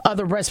 fever,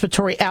 other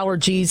respiratory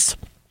allergies.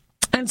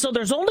 And so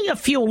there's only a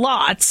few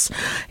lots.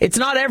 It's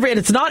not every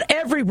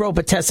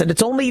Robitussin.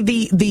 It's only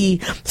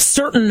the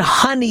certain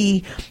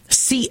honey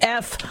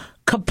CF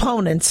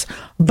components.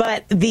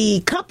 But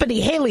the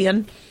company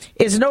Haleon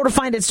is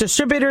notifying its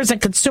distributors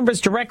and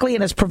consumers directly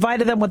and has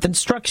provided them with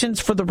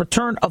instructions for the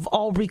return of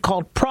all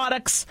recalled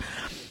products.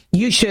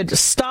 You should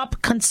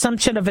stop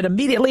consumption of it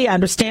immediately. I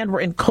understand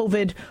we're in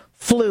COVID,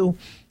 flu,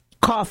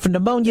 cough, and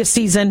pneumonia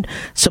season,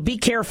 so be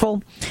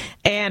careful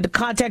and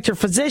contact your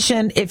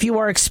physician if you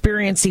are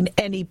experiencing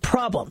any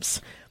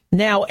problems.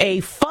 Now,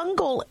 a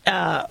fungal,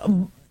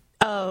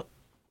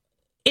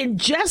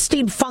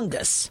 ingesting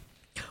fungus,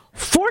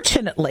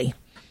 fortunately,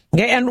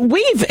 and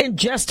we've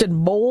ingested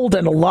mold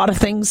and a lot of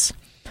things.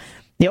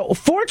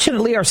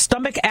 Fortunately, our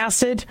stomach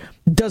acid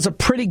does a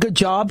pretty good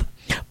job.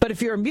 But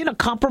if you're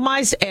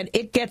immunocompromised and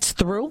it gets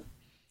through,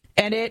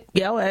 and it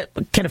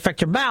can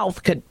affect your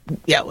mouth, could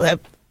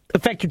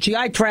affect your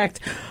GI tract,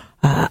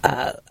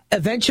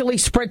 eventually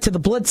spread to the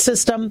blood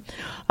system.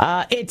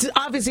 It's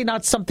obviously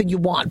not something you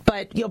want.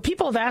 But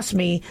people have asked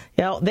me,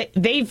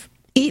 they've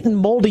eaten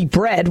moldy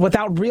bread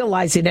without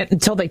realizing it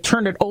until they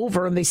turn it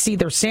over and they see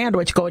their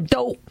sandwich going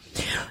dope.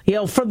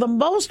 For the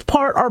most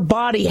part, our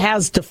body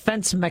has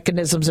defense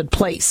mechanisms in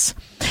place.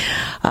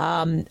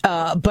 But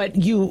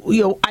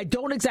I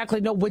don't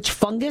exactly know which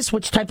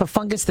type of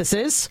fungus this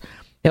is.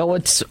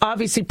 It's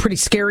obviously pretty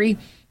scary.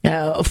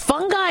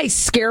 Fungi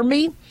scare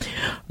me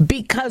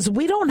because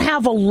we don't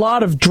have a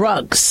lot of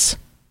drugs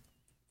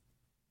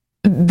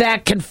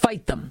that can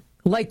fight them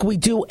like we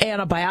do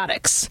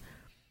antibiotics.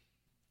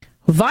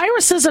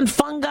 Viruses and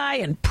fungi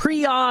and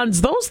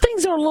prions, those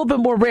things are a little bit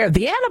more rare.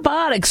 The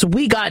antibiotics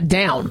we got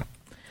down.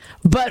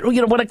 But,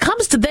 when it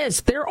comes to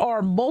this, there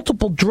are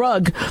multiple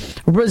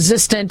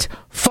drug-resistant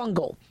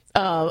fungal.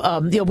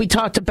 We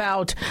talked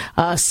about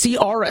C.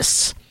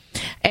 auris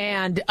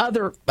and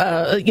other,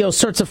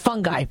 sorts of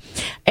fungi.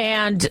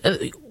 And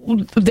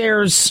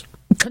there's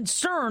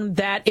concern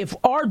that if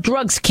our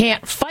drugs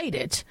can't fight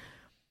it,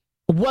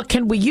 what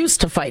can we use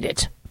to fight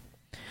it?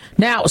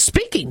 Now,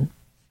 speaking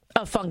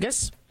of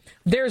fungus,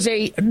 there's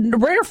a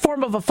rare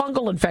form of a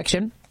fungal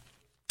infection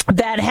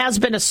that has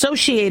been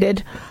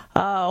associated.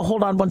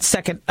 Hold on one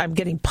second. I'm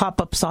getting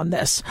pop-ups on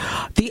this.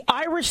 The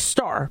Irish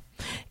Star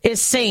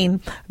is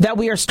saying that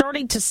we are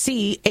starting to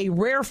see a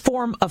rare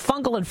form of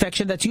fungal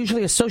infection that's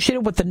usually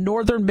associated with the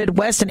northern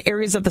Midwest and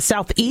areas of the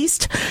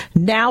Southeast,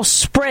 now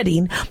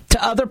spreading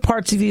to other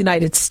parts of the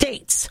United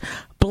States.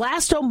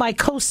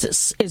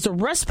 Blastomycosis is a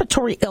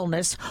respiratory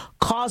illness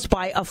caused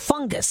by a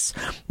fungus.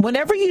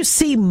 Whenever you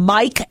see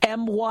Mike,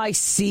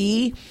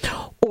 M-Y-C,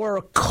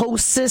 or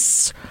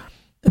cosis,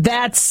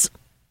 that's,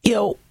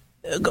 it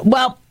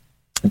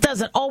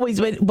doesn't always,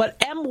 but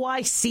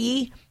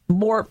MYC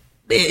more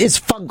is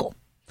fungal.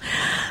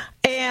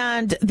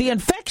 And the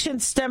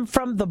infection stemmed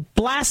from the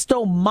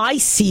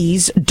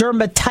blastomyces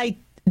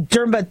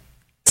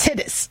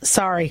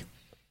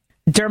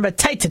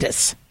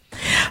dermatitis.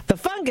 The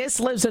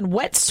fungus lives in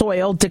wet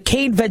soil,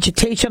 decayed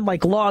vegetation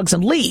like logs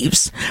and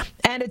leaves,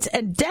 and it's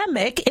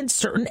endemic in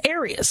certain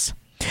areas.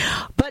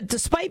 But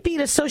despite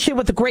being associated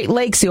with the Great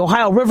Lakes, the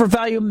Ohio River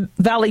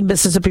Valley,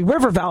 Mississippi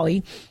River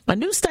Valley, a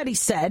new study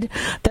said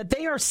that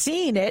they are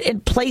seeing it in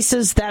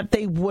places that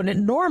they wouldn't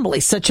normally,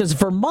 such as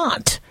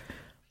Vermont.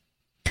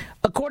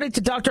 According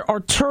to Dr.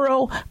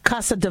 Arturo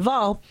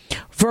Casadeval,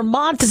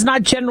 Vermont is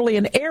not generally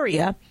an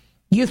area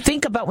you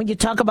think about when you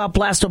talk about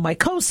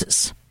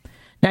blastomycosis.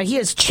 Now, he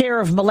is chair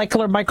of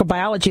molecular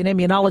microbiology and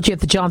immunology at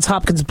the Johns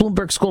Hopkins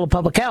Bloomberg School of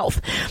Public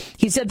Health.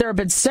 He said there have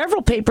been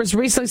several papers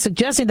recently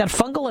suggesting that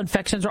fungal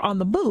infections are on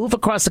the move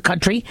across the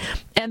country,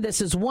 and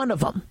this is one of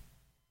them.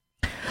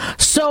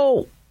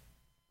 So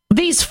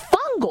these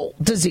fungal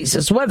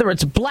diseases, whether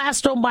it's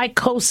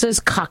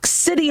blastomycosis,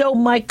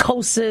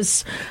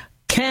 coccidiomycosis,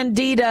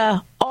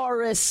 Candida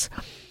auris,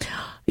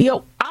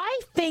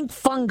 I think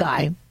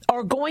fungi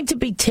are going to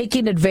be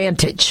taking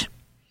advantage,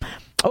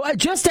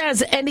 just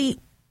as any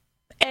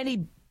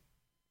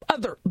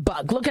other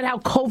bug. Look at how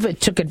COVID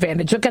took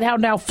advantage. Look at how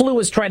now flu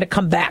is trying to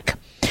come back.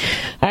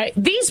 All right,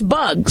 these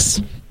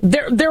bugs,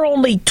 their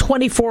only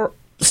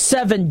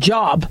 24/7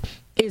 job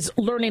is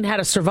learning how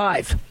to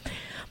survive.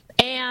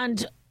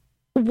 And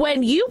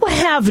when you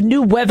have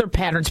new weather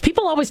patterns,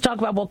 people always talk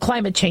about,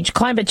 climate change.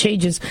 Climate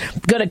change is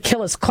going to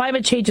kill us.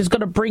 Climate change is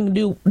going to bring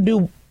new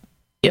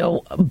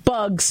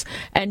bugs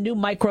and new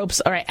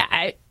microbes. All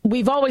right,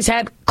 we've always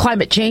had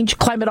climate change.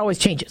 Climate always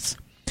changes.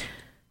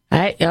 All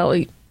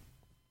right,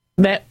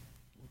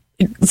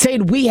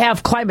 saying we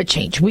have climate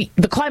change.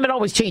 The climate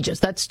always changes.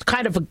 That's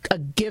kind of a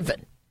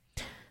given.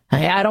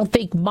 I don't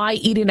think my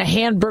eating a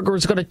hamburger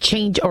is going to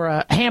change, or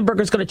a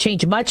hamburger is going to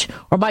change much,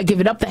 or my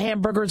giving up the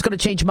hamburger is going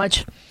to change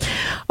much.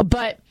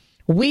 But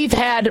we've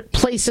had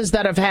places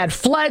that have had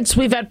floods.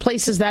 We've had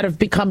places that have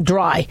become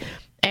dry.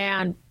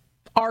 And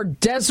our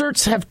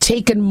deserts have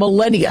taken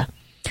millennia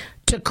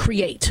to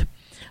create.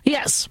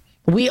 Yes,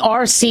 we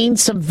are seeing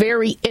some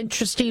very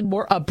interesting,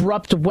 more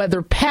abrupt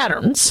weather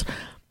patterns.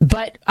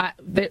 But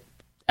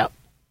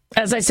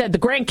as I said, the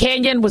Grand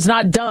Canyon was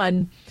not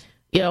done,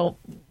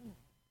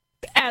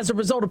 as a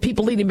result of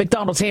people eating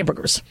McDonald's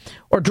hamburgers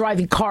or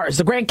driving cars.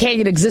 The Grand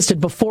Canyon existed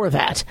before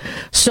that.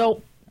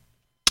 So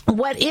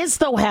what is,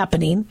 though,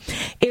 happening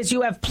is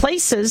you have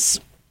places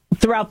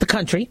throughout the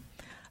country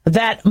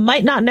that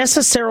might not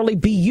necessarily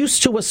be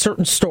used to a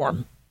certain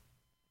storm,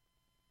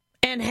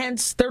 and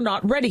hence they're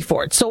not ready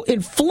for it. So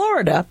in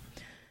Florida,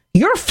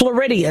 your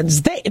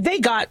Floridians, they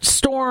got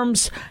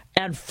storms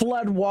and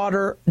flood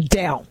water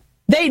down.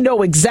 They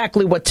know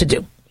exactly what to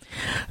do.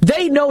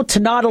 They know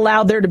to not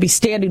allow there to be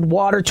standing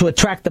water to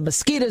attract the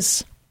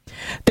mosquitoes.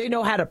 They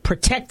know how to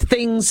protect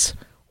things,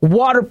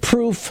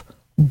 waterproof,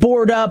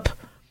 board up.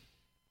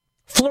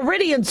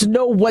 Floridians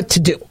know what to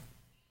do,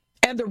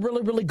 and they're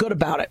really, really good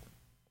about it.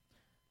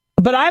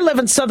 But I live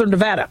in Southern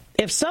Nevada.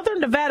 If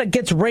Southern Nevada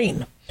gets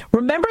rain,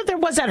 remember there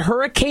was that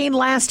hurricane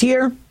last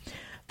year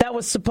that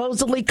was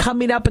supposedly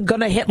coming up and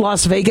going to hit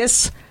Las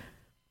Vegas?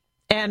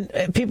 And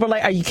people are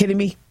like, are you kidding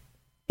me?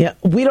 Yeah,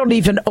 we don't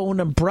even own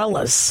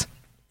umbrellas.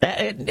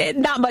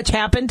 Not much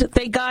happened,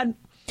 thank God.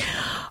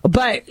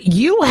 But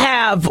you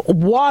have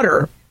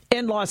water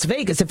in Las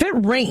Vegas. If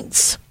it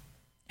rains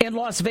in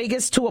Las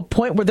Vegas to a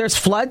point where there's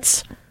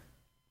floods,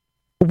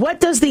 what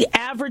does the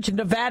average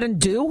Nevadan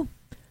do?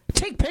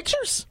 Take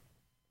pictures.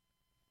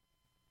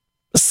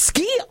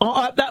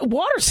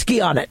 Water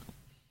ski on it.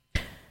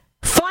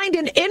 Find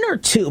an inner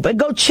tube and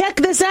go check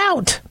this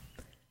out.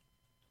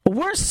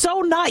 We're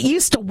so not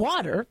used to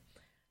water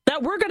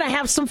that we're going to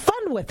have some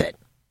fun with it.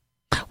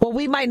 Well,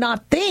 we might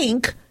not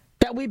think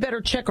that we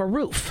better check our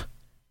roof,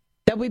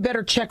 that we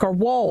better check our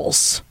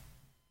walls,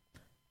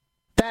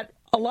 that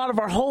a lot of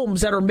our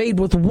homes that are made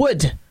with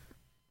wood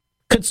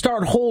could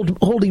start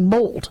holding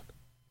mold.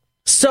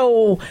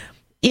 So,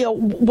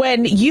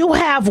 when you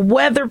have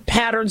weather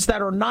patterns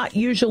that are not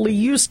usually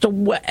used to,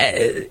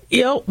 where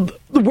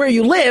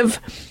you live,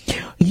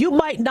 you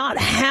might not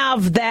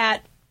have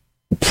that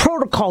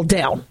protocol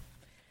down.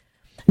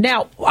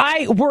 Now,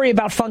 I worry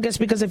about fungus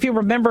because if you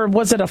remember,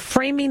 was it a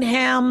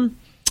Framingham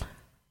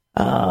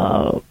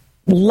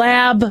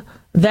lab,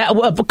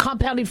 a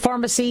compounding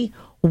pharmacy,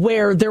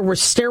 where there were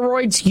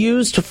steroids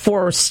used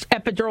for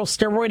epidural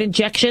steroid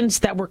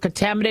injections that were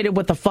contaminated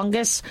with a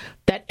fungus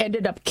that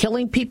ended up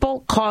killing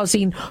people,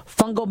 causing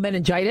fungal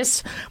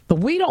meningitis? But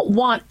we don't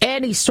want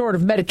any sort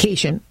of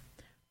medication,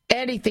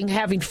 anything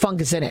having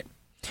fungus in it.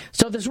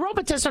 So this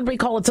Robitussin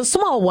recall, it's a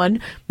small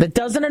one that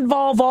doesn't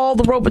involve all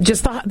the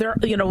just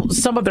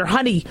some of their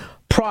honey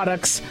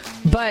products.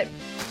 But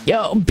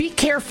be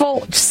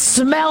careful.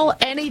 Smell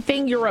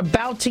anything you're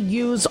about to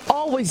use.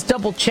 Always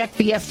double check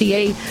the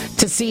FDA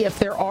to see if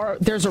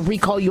there's a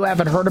recall you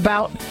haven't heard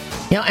about.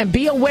 And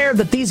be aware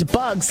that these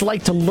bugs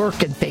like to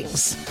lurk in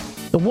things.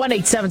 The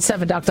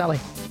 1-877 Doc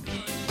Daliah.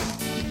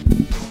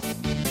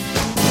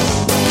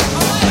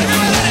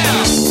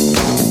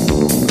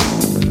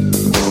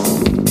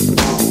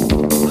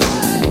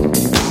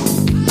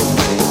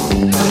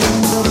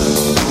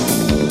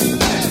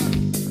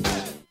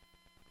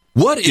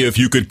 What if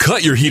you could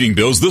cut your heating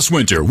bills this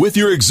winter with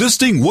your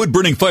existing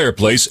wood-burning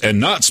fireplace and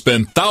not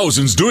spend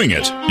thousands doing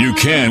it? You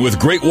can with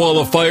Great Wall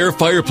of Fire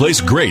fireplace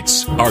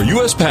grates. Our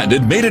U.S.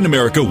 patented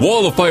made-in-America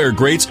Wall of Fire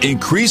grates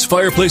increase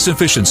fireplace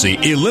efficiency,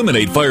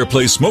 eliminate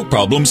fireplace smoke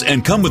problems,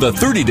 and come with a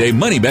 30-day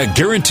money-back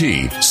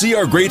guarantee. See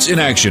our grates in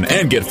action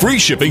and get free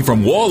shipping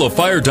from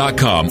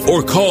walloffire.com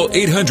or call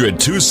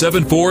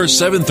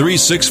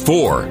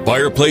 800-274-7364.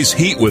 Fireplace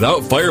heat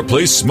without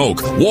fireplace smoke.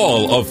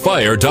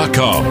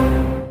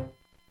 walloffire.com.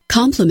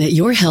 Complement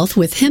your health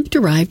with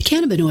hemp-derived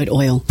cannabinoid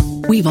oil.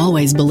 We've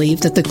always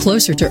believed that the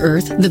closer to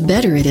Earth, the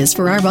better it is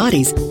for our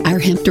bodies. Our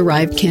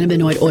hemp-derived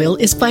cannabinoid oil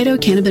is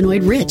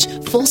phytocannabinoid-rich,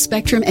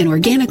 full-spectrum, and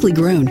organically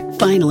grown.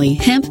 Finally,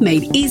 hemp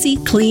made easy,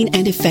 clean,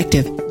 and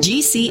effective.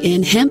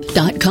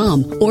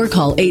 GCNhemp.com or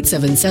call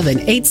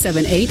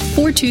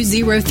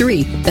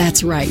 877-878-4203.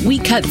 That's right, we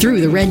cut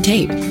through the red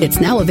tape. It's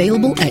now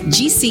available at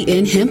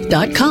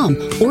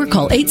GCNhemp.com or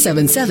call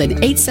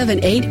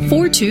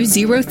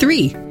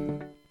 877-878-4203.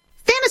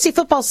 Fantasy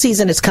football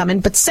season is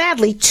coming, but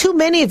sadly, too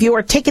many of you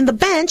are taking the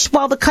bench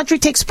while the country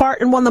takes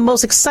part in one of the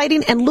most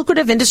exciting and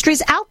lucrative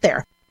industries out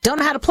there. Don't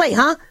know how to play,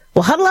 huh?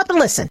 Well, huddle up and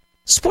listen.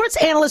 Sports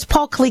analyst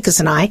Paul Kalikas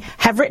and I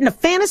have written a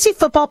fantasy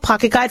football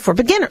pocket guide for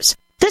beginners.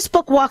 This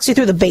book walks you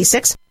through the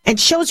basics and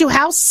shows you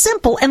how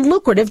simple and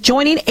lucrative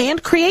joining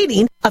and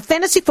creating a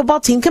fantasy football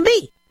team can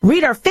be.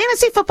 Read our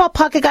Fantasy Football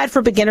Pocket Guide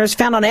for Beginners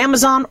found on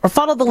Amazon or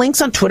follow the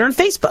links on Twitter and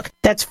Facebook.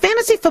 That's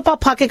Fantasy Football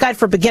Pocket Guide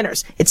for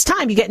Beginners. It's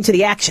time you get into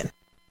the action.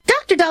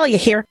 Dr. Daliah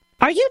here.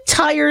 Are you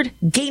tired,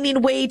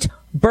 gaining weight,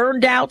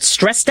 burned out,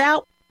 stressed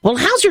out? Well,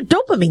 how's your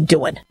dopamine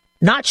doing?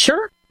 Not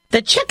sure?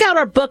 Then check out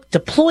our book,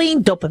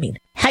 Deploying Dopamine.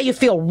 How you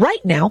feel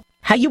right now,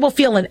 how you will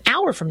feel an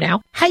hour from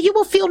now, how you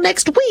will feel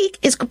next week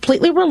is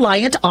completely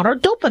reliant on our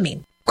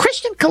dopamine.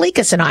 Christian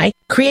Kalikas and I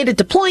created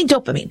Deploying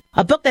Dopamine,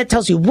 a book that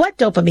tells you what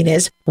dopamine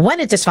is, when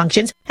it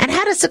dysfunctions, and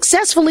how to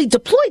successfully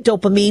deploy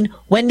dopamine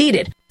when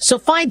needed. So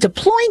find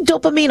Deploying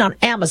Dopamine on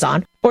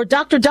Amazon or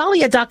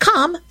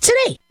drdaliah.com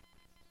today.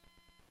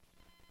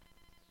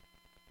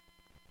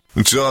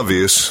 It's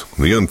obvious.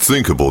 The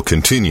unthinkable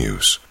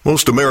continues.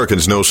 Most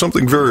Americans know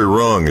something very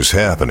wrong is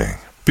happening.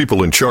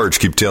 People in charge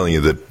keep telling you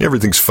that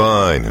everything's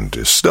fine and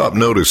to stop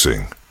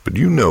noticing. But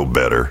you know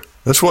better.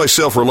 That's why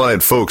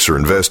self-reliant folks are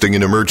investing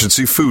in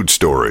emergency food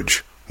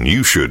storage. And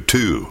you should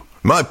too.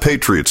 My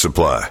Patriot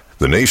Supply,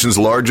 the nation's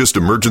largest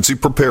emergency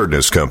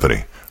preparedness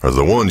company, are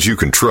the ones you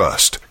can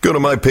trust. Go to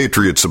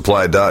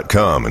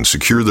mypatriotsupply.com and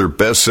secure their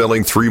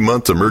best-selling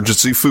 3-month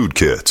emergency food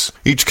kits.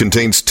 Each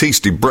contains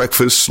tasty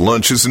breakfasts,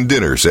 lunches, and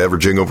dinners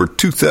averaging over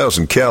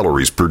 2,000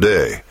 calories per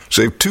day.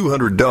 Save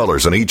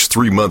 $200 on each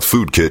 3-month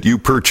food kit you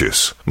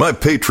purchase. My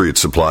Patriot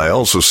Supply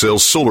also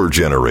sells solar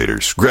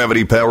generators,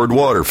 gravity-powered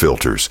water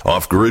filters,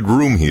 off-grid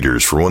room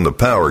heaters for when the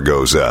power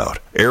goes out,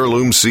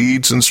 heirloom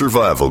seeds, and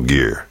survival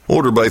gear.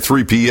 Order by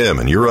 3 p.m.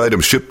 and your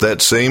items ship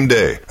that same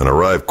day and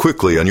arrive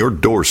quickly on your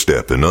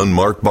doorstep in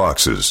unmarked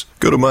boxes.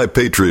 Go to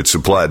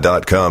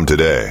mypatriotsupply.com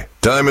today.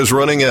 Time is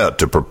running out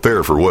to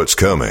prepare for what's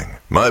coming.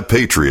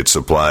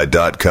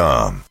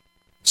 mypatriotsupply.com.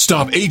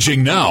 Stop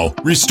aging now.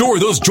 Restore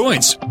those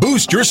joints.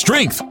 Boost your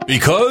strength.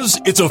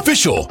 Because it's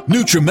official.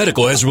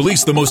 NutriMedical has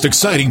released the most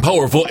exciting,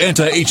 powerful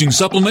anti-aging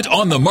supplement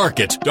on the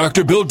market.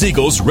 Dr. Bill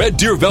Deagle's Red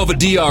Deer Velvet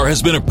DR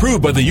has been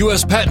approved by the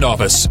U.S. Patent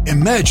Office.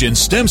 Imagine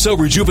stem cell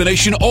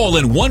rejuvenation all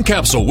in one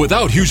capsule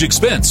without huge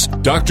expense.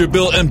 Dr.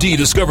 Bill MD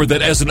discovered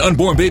that as an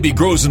unborn baby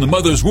grows in the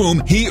mother's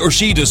womb, he or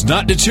she does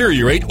not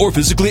deteriorate or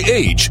physically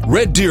age.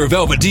 Red Deer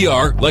Velvet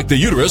DR, like the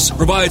uterus,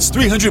 provides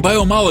 300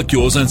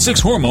 biomolecules and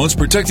 6 hormones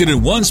protected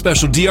in one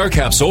special DR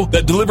capsule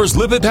that delivers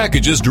lipid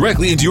packages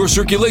directly into your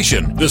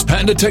circulation. This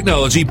patented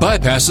technology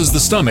bypasses the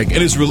stomach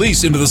and is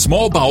released into the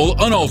small bowel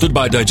unaltered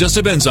by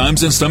digestive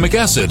enzymes and stomach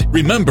acid.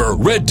 Remember,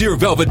 Red Deer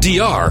Velvet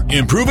DR.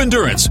 Improve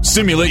endurance,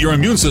 stimulate your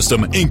immune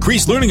system,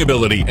 increase learning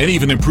ability, and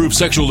even improve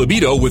sexual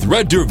libido with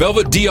Red Deer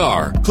Velvet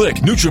DR. Click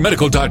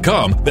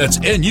NutriMedical.com, that's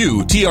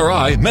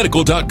NUTRI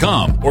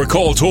medical.com, or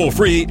call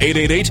toll-free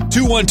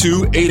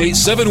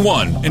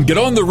 888-212-8871 and get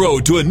on the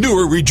road to a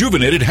newer,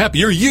 rejuvenated,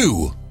 happier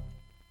you.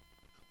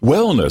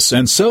 Wellness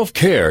and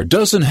self-care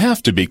doesn't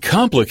have to be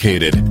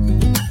complicated.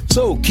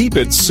 So keep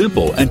it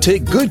simple and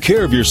take good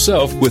care of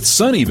yourself with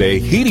Sunny Bay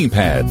heating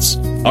pads.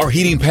 Our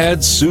heating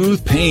pads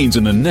soothe pains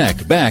in the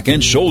neck, back,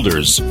 and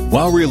shoulders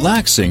while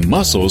relaxing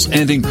muscles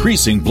and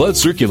increasing blood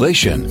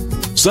circulation.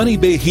 Sunny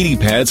Bay heating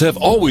pads have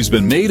always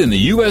been made in the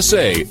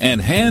USA and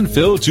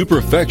hand-filled to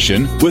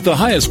perfection with the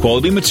highest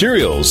quality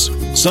materials.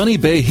 Sunny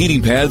Bay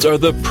heating pads are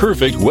the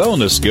perfect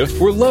wellness gift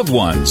for loved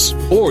ones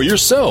or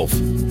yourself.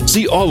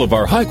 See all of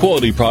our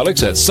high-quality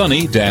products at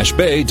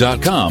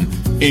sunny-bay.com,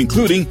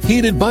 including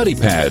heated body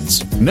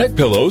pads, neck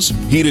pillows,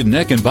 heated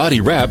neck and body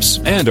wraps,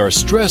 and our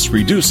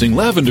stress-reducing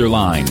lavender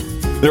line.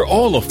 They're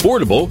all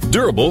affordable,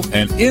 durable,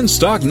 and in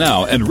stock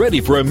now and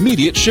ready for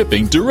immediate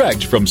shipping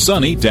direct from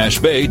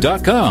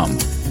sunny-bay.com.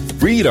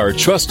 Read our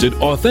trusted,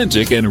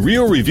 authentic, and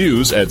real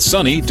reviews at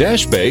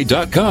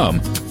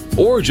sunny-bay.com,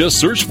 or just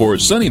search for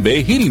Sunny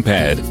Bay Heating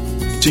Pad.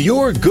 To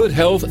your good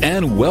health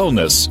and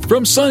wellness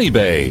from Sunny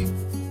Bay.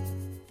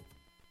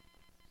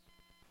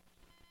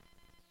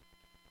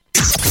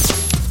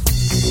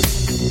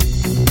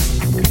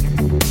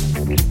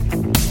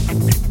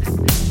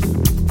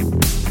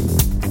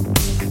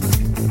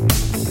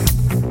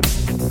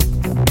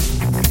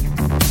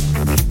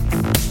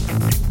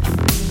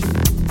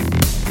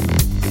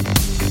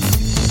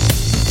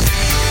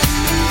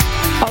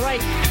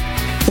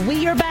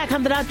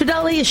 The Dr.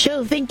 Daliah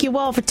Show. Thank you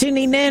all for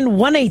tuning in.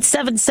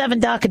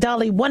 1-877-Dr.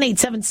 Daliah,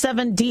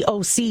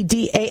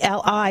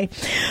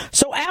 1-877-DOCDALI.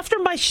 So after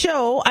my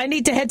show, I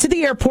need to head to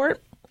the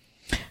airport.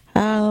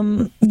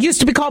 Used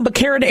to be called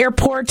McCarran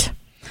Airport.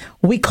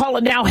 We call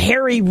it now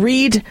Harry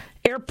Reid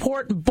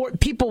Airport.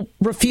 People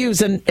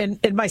refuse in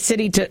my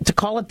city to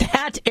call it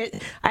that.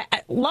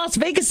 Las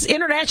Vegas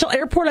International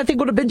Airport, I think,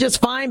 would have been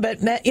just fine, but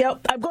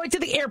I'm going to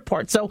the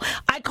airport, so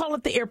I call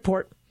it the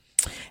airport.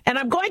 And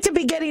I'm going to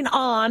be getting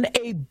on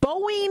a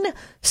Boeing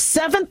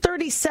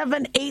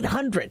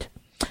 737-800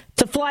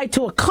 to fly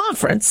to a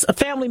conference, a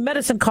family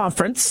medicine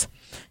conference.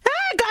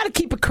 I got to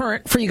keep it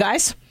current for you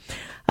guys.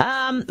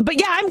 But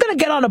yeah, I'm going to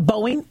get on a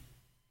Boeing.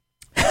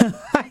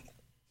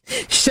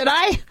 Should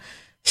I?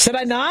 Should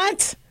I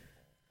not?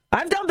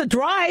 I've done the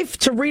drive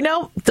to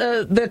Reno.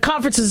 The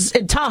conference is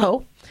in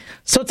Tahoe.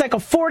 So it's like a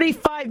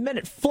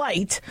 45-minute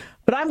flight.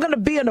 But I'm going to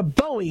be in a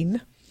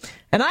Boeing.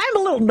 And I'm a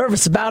little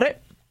nervous about it.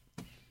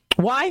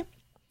 Why?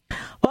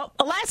 Well,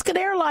 Alaskan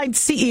Airlines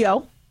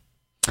CEO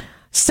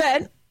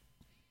said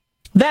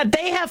that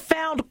they have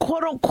found,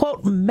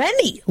 quote-unquote,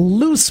 many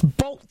loose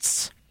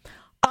bolts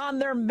on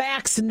their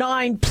MAX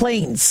 9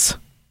 planes.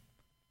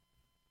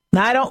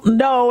 Now, I don't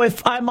know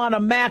if I'm on a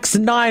MAX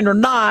 9 or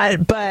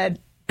not, but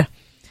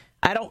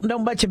I don't know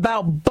much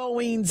about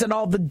Boeings and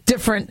all the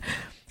different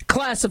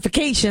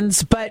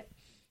classifications, but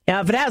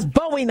if it has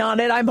Boeing on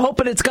it, I'm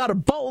hoping it's got a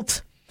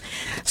bolt.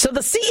 So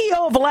the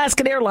CEO of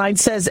Alaskan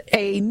Airlines says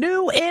a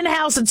new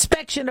in-house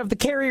inspection of the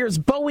carrier's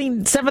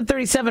Boeing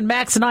 737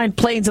 MAX 9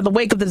 planes in the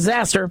wake of the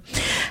disaster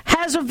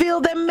has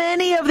revealed that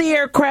many of the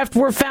aircraft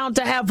were found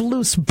to have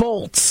loose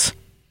bolts.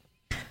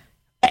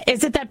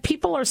 Is it that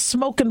people are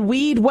smoking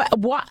weed?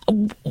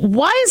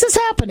 Why is this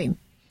happening?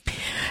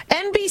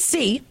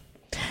 NBC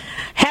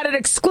had an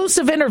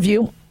exclusive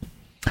interview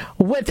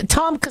with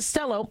Tom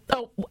Costello.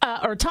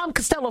 Tom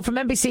Costello from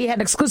NBC had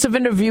an exclusive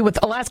interview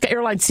with Alaska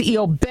Airlines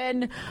CEO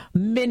Ben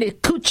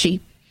Minicucci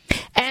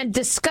and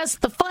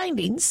discussed the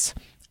findings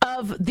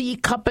of the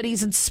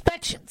company's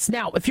inspections.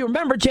 Now, if you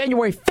remember,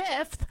 January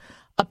 5th,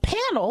 a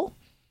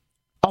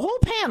whole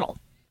panel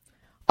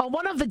on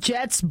one of the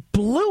jets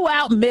blew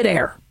out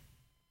midair.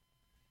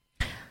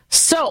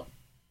 So,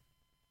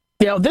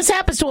 this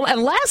happens to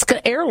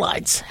Alaska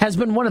Airlines has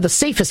been one of the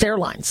safest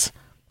airlines.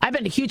 I've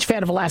been a huge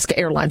fan of Alaska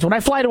Airlines. When I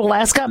fly to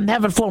Alaska, I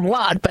haven't flown a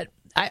lot, but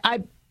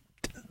I'm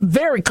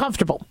very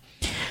comfortable.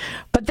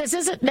 But this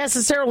isn't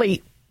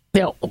necessarily,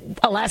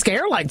 Alaska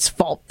Airlines'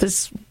 fault.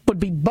 This would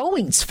be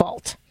Boeing's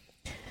fault.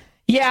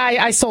 Yeah,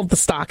 I sold the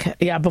stock.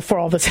 Yeah, before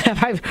all this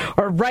happened,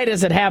 or right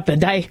as it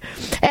happened.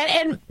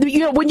 And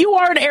when you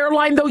are an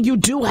airline, though, you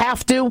do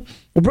have to,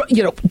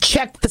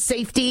 check the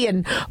safety.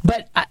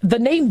 But the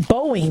name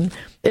Boeing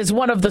is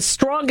one of the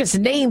strongest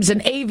names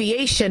in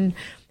aviation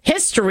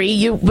history.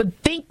 You would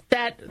think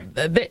that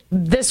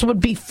this would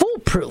be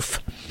foolproof.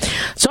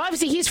 So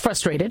obviously he's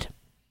frustrated,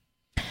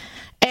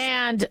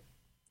 and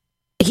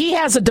he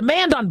has a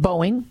demand on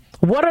Boeing.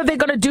 What are they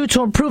going to do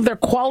to improve their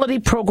quality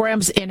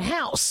programs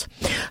in-house?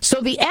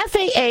 So the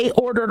FAA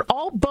ordered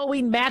all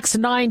Boeing MAX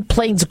 9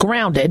 planes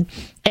grounded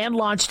and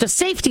launched a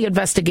safety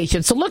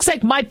investigation. So it looks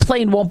like my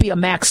plane won't be a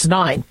MAX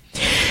 9.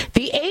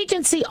 The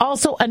agency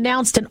also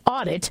announced an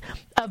audit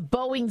of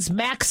Boeing's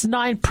MAX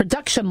 9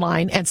 production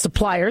line and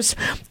suppliers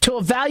to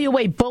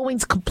evaluate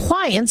Boeing's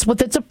compliance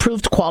with its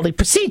approved quality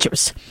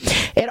procedures.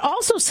 It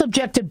also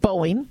subjected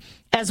Boeing,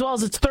 as well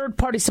as its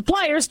third-party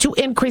suppliers, to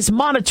increased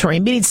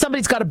monitoring, meaning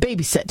somebody's got to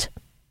babysit.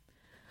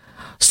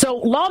 So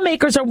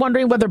lawmakers are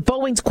wondering whether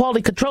Boeing's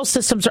quality control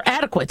systems are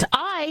adequate.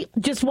 I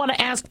just want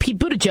to ask Pete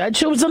Buttigieg,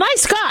 who was a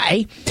nice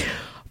guy,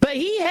 but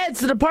he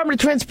heads the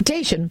Department of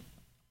Transportation.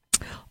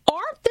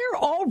 Aren't there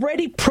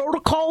already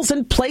protocols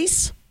in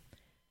place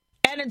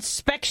and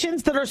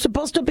inspections that are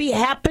supposed to be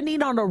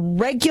happening on a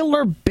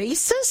regular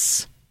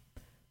basis?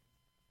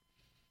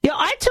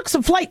 I took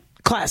some flight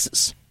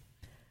classes.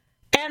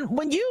 And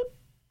when you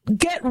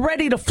get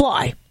ready to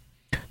fly,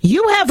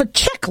 you have a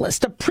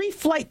checklist, a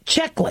pre-flight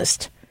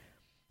checklist,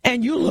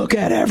 and you look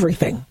at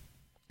everything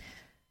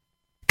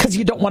because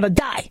you don't want to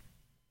die.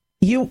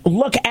 You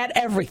look at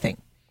everything.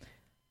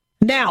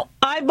 Now,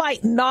 I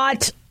might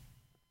not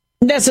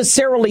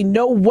necessarily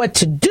know what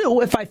to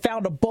do if I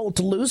found a bolt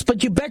loose,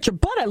 but you bet your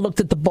butt I looked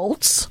at the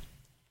bolts.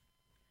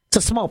 It's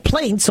a small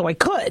plane, so I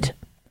could.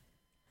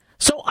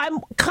 So I'm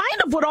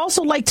kind of would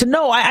also like to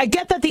know, I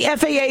get that the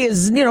FAA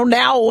is,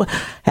 now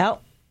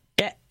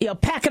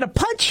packing a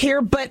punch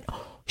here, but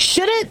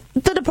shouldn't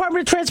the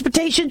Department of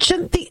Transportation,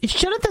 shouldn't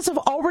this have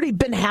already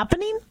been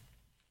happening?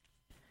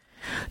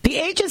 The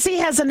agency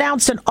has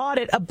announced an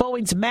audit of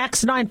Boeing's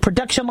MAX 9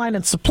 production line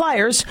and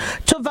suppliers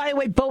to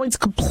evaluate Boeing's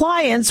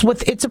compliance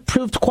with its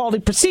approved quality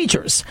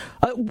procedures.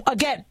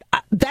 Again,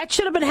 that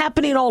should have been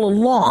happening all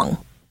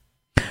along.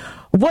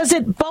 Was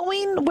it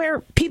Boeing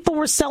where people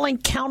were selling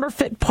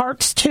counterfeit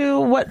parts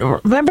to?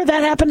 Remember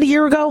that happened a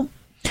year ago?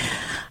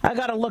 I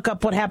got to look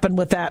up what happened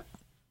with that.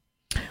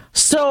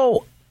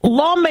 So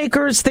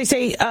lawmakers, they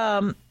say,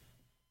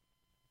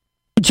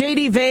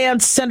 J.D.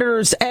 Vance,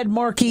 Senators Ed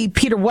Markey,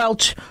 Peter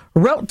Welch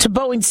wrote to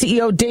Boeing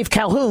CEO Dave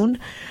Calhoun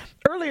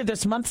earlier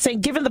this month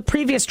saying, given the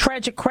previous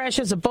tragic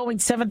crashes of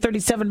Boeing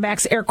 737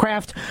 MAX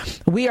aircraft,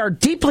 we are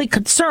deeply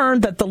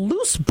concerned that the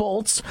loose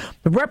bolts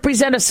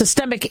represent a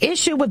systemic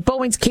issue with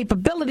Boeing's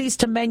capabilities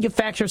to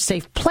manufacture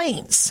safe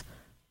planes.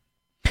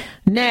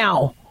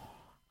 Now,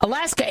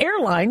 Alaska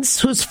Airlines,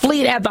 whose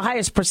fleet had the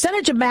highest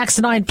percentage of MAX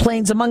 9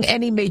 planes among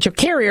any major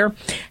carrier,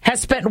 has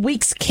spent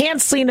weeks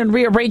canceling and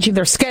rearranging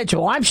their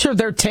schedule. I'm sure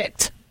they're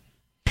ticked.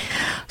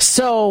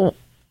 So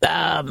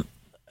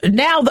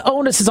now the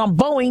onus is on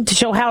Boeing to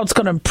show how it's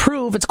going to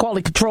improve its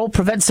quality control,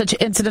 prevent such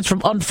incidents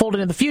from unfolding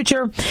in the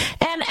future.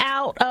 And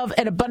out of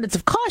an abundance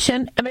of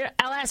caution,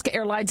 Alaska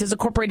Airlines has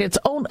incorporated its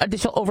own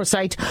additional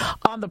oversight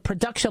on the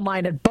production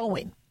line at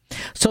Boeing.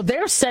 So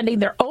they're sending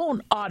their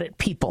own audit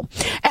people.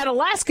 And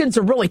Alaskans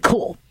are really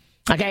cool.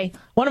 Okay?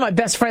 One of my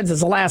best friends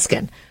is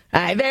Alaskan.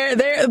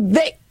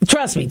 They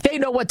trust me, they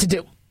know what to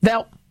do.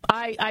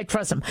 I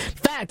trust them. In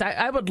fact,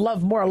 I would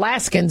love more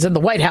Alaskans in the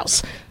White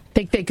House.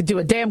 think they could do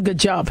a damn good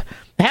job.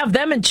 Have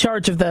them in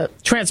charge of the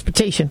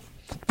transportation,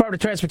 Department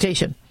of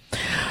Transportation.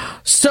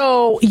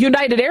 So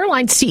United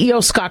Airlines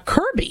CEO Scott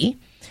Kirby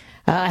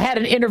had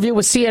an interview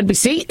with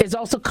CNBC, is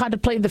also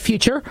contemplating the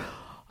future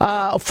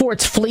for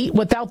its fleet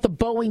without the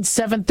Boeing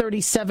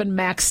 737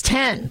 MAX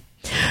 10.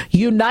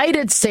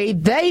 United say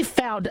they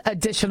found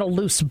additional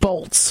loose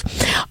bolts.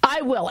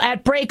 I will.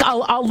 At break,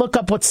 I'll look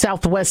up what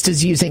Southwest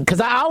is using,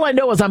 because all I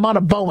know is I'm on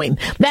a Boeing.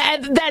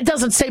 That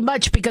doesn't say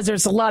much because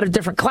there's a lot of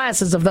different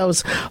classes of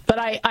those, but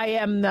I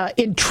am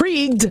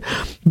intrigued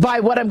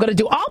by what I'm going to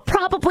do. I'll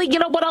probably, you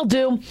know what I'll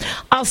do?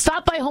 I'll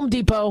stop by Home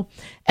Depot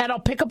and I'll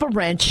pick up a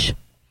wrench,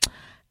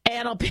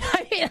 and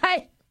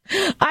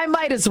I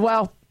might as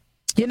well,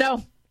 you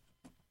know.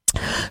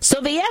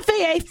 So the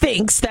FAA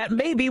thinks that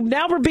maybe,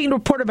 now we're being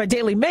reported by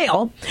Daily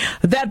Mail,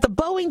 that the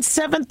Boeing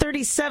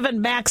 737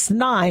 MAX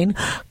 9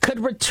 could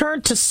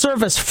return to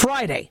service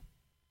Friday,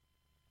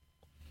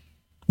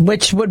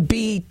 which would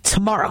be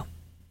tomorrow.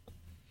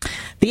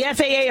 The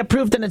FAA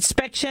approved an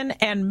inspection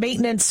and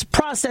maintenance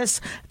process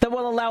that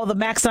will allow the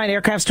MAX 9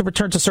 aircraft to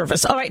return to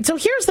service. All right, so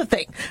here's the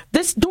thing.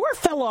 This door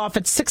fell off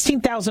at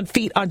 16,000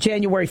 feet on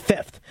January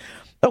 5th.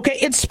 Okay,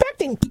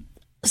 inspecting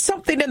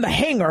something in the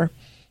hangar.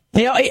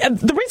 You know,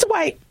 the reason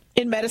why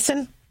in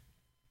medicine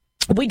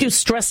we do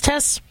stress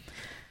tests,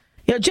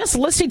 you know, just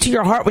listening to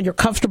your heart when you're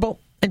comfortable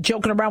and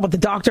joking around with the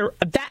doctor,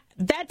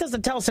 that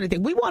doesn't tell us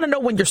anything. We want to know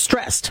when you're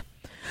stressed.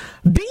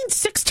 Being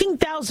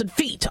 16,000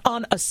 feet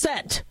on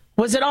ascent,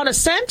 was it on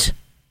ascent?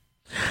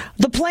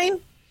 The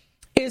plane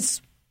is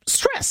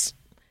stress.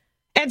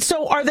 And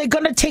so are they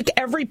going to take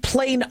every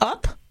plane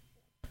up?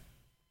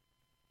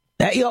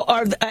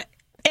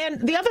 And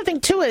the other thing,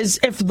 too, is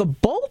if the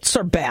bolts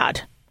are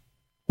bad,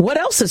 what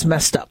else is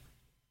messed up?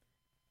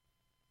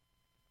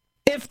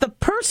 If the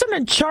person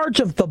in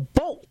charge of the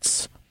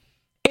bolts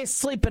is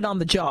sleeping on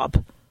the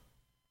job,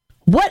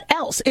 what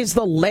else? Is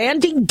the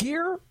landing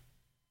gear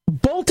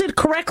bolted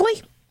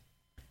correctly?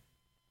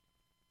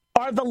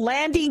 Are the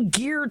landing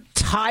gear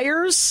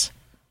tires,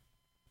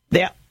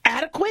 they're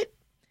adequate?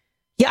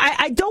 Yeah,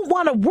 I don't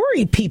want to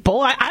worry people.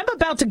 I'm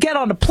about to get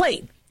on a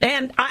plane.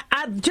 And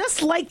I'd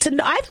just like to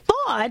know, I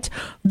thought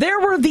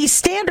there were these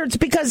standards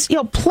because, you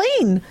know,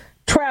 plane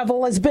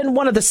travel has been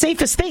one of the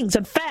safest things.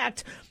 In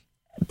fact,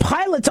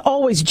 pilots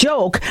always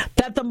joke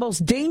that the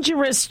most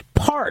dangerous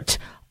part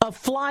of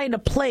flying a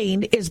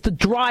plane is the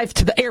drive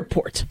to the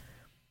airport.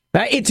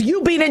 It's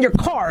you being in your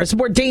car is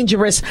more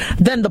dangerous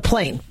than the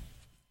plane.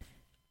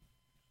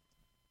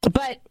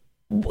 But,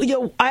 you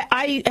know,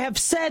 I have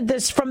said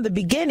this from the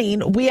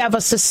beginning. We have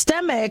a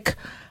systemic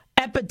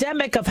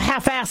epidemic of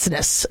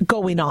half-assedness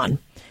going on.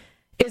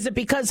 Is it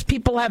because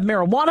people have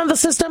marijuana in the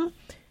system?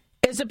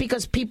 Is it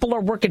because people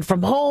are working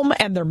from home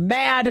and they're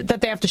mad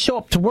that they have to show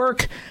up to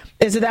work?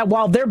 Is it that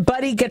while their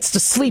buddy gets to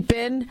sleep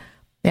in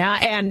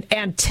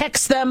and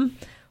text them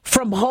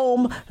from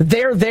home,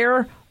 they're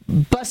there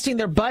busting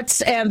their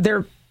butts and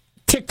they're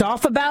ticked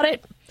off about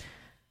it?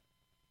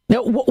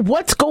 Now,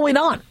 what's going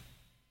on?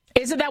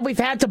 Is it that we've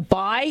had to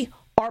buy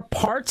our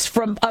parts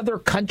from other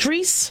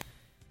countries?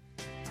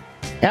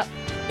 Yep.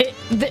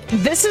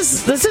 This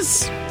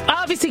is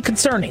obviously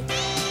concerning.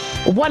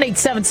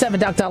 1-877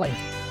 Doc Daliah.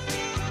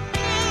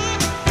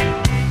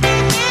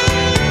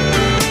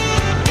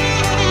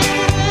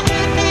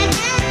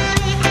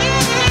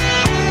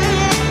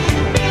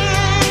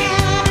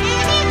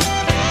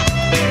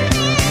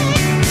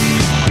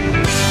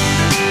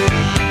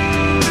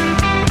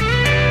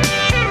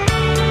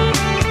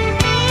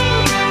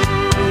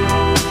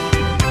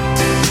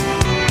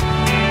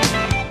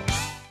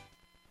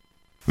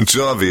 It's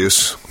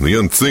obvious. The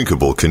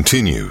unthinkable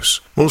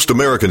continues. Most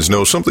Americans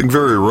know something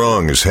very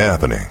wrong is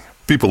happening.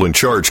 People in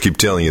charge keep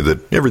telling you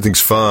that everything's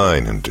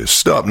fine and to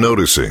stop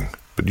noticing.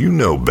 But you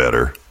know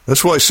better.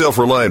 That's why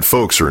self-reliant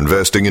folks are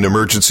investing in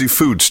emergency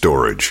food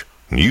storage.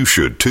 And you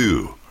should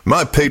too.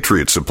 My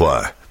Patriot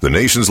Supply, the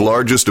nation's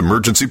largest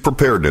emergency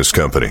preparedness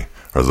company,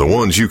 are the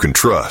ones you can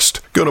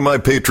trust. Go to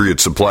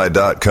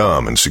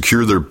mypatriotsupply.com and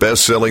secure their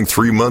best-selling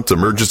 3-month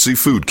emergency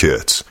food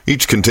kits.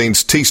 Each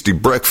contains tasty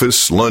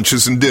breakfasts,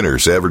 lunches, and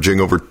dinners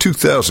averaging over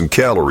 2,000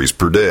 calories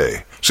per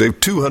day.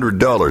 Save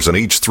 $200 on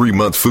each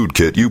 3-month food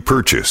kit you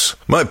purchase.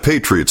 My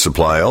Patriot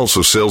Supply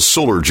also sells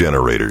solar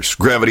generators,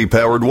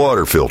 gravity-powered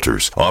water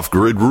filters,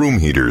 off-grid room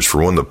heaters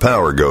for when the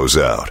power goes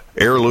out,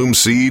 heirloom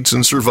seeds,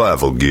 and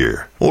survival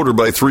gear. Order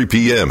by 3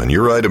 p.m. and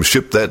your items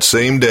ship that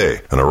same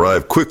day and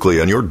arrive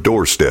quickly on your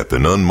doorstep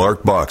in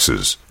unmarked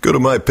boxes. Go to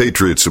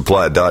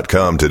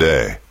mypatriotsupply.com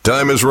today.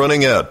 Time is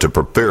running out to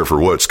prepare for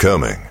what's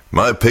coming.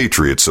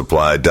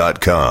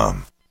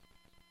 mypatriotsupply.com.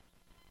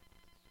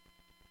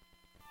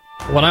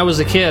 When I was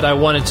a kid, I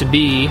wanted to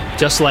be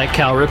just like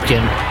Cal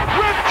Ripken.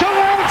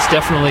 It's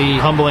definitely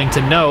humbling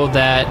to know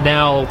that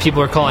now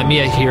people are calling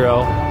me a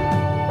hero.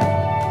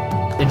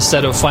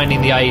 Instead of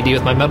finding the IED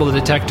with my metal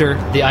detector,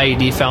 the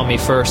IED found me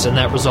first, and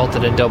that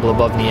resulted in double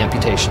above knee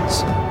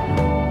amputations.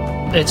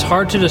 It's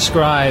hard to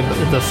describe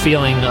the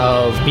feeling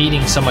of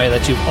meeting somebody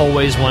that you've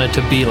always wanted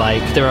to be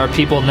like. There are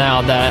people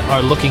now that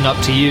are looking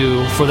up to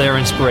you for their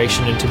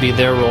inspiration and to be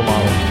their role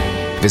model.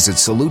 Visit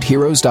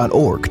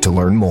saluteheroes.org to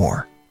learn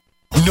more.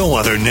 No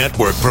other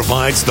network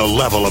provides the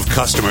level of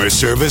customer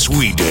service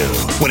we do.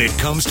 When it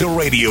comes to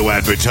radio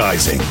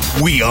advertising,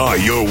 we are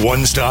your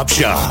one-stop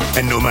shop.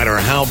 And no matter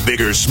how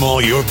big or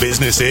small your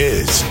business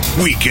is,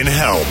 we can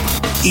help.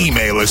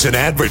 Email us at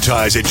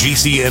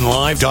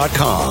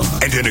advertise@gcnlive.com,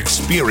 and an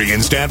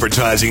experienced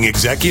advertising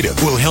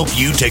executive will help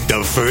you take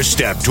the first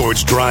step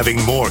towards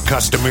driving more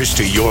customers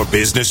to your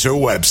business or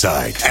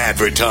website.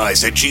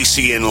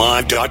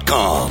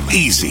 Advertise@gcnlive.com.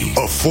 Easy,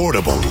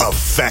 affordable,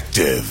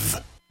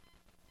 effective.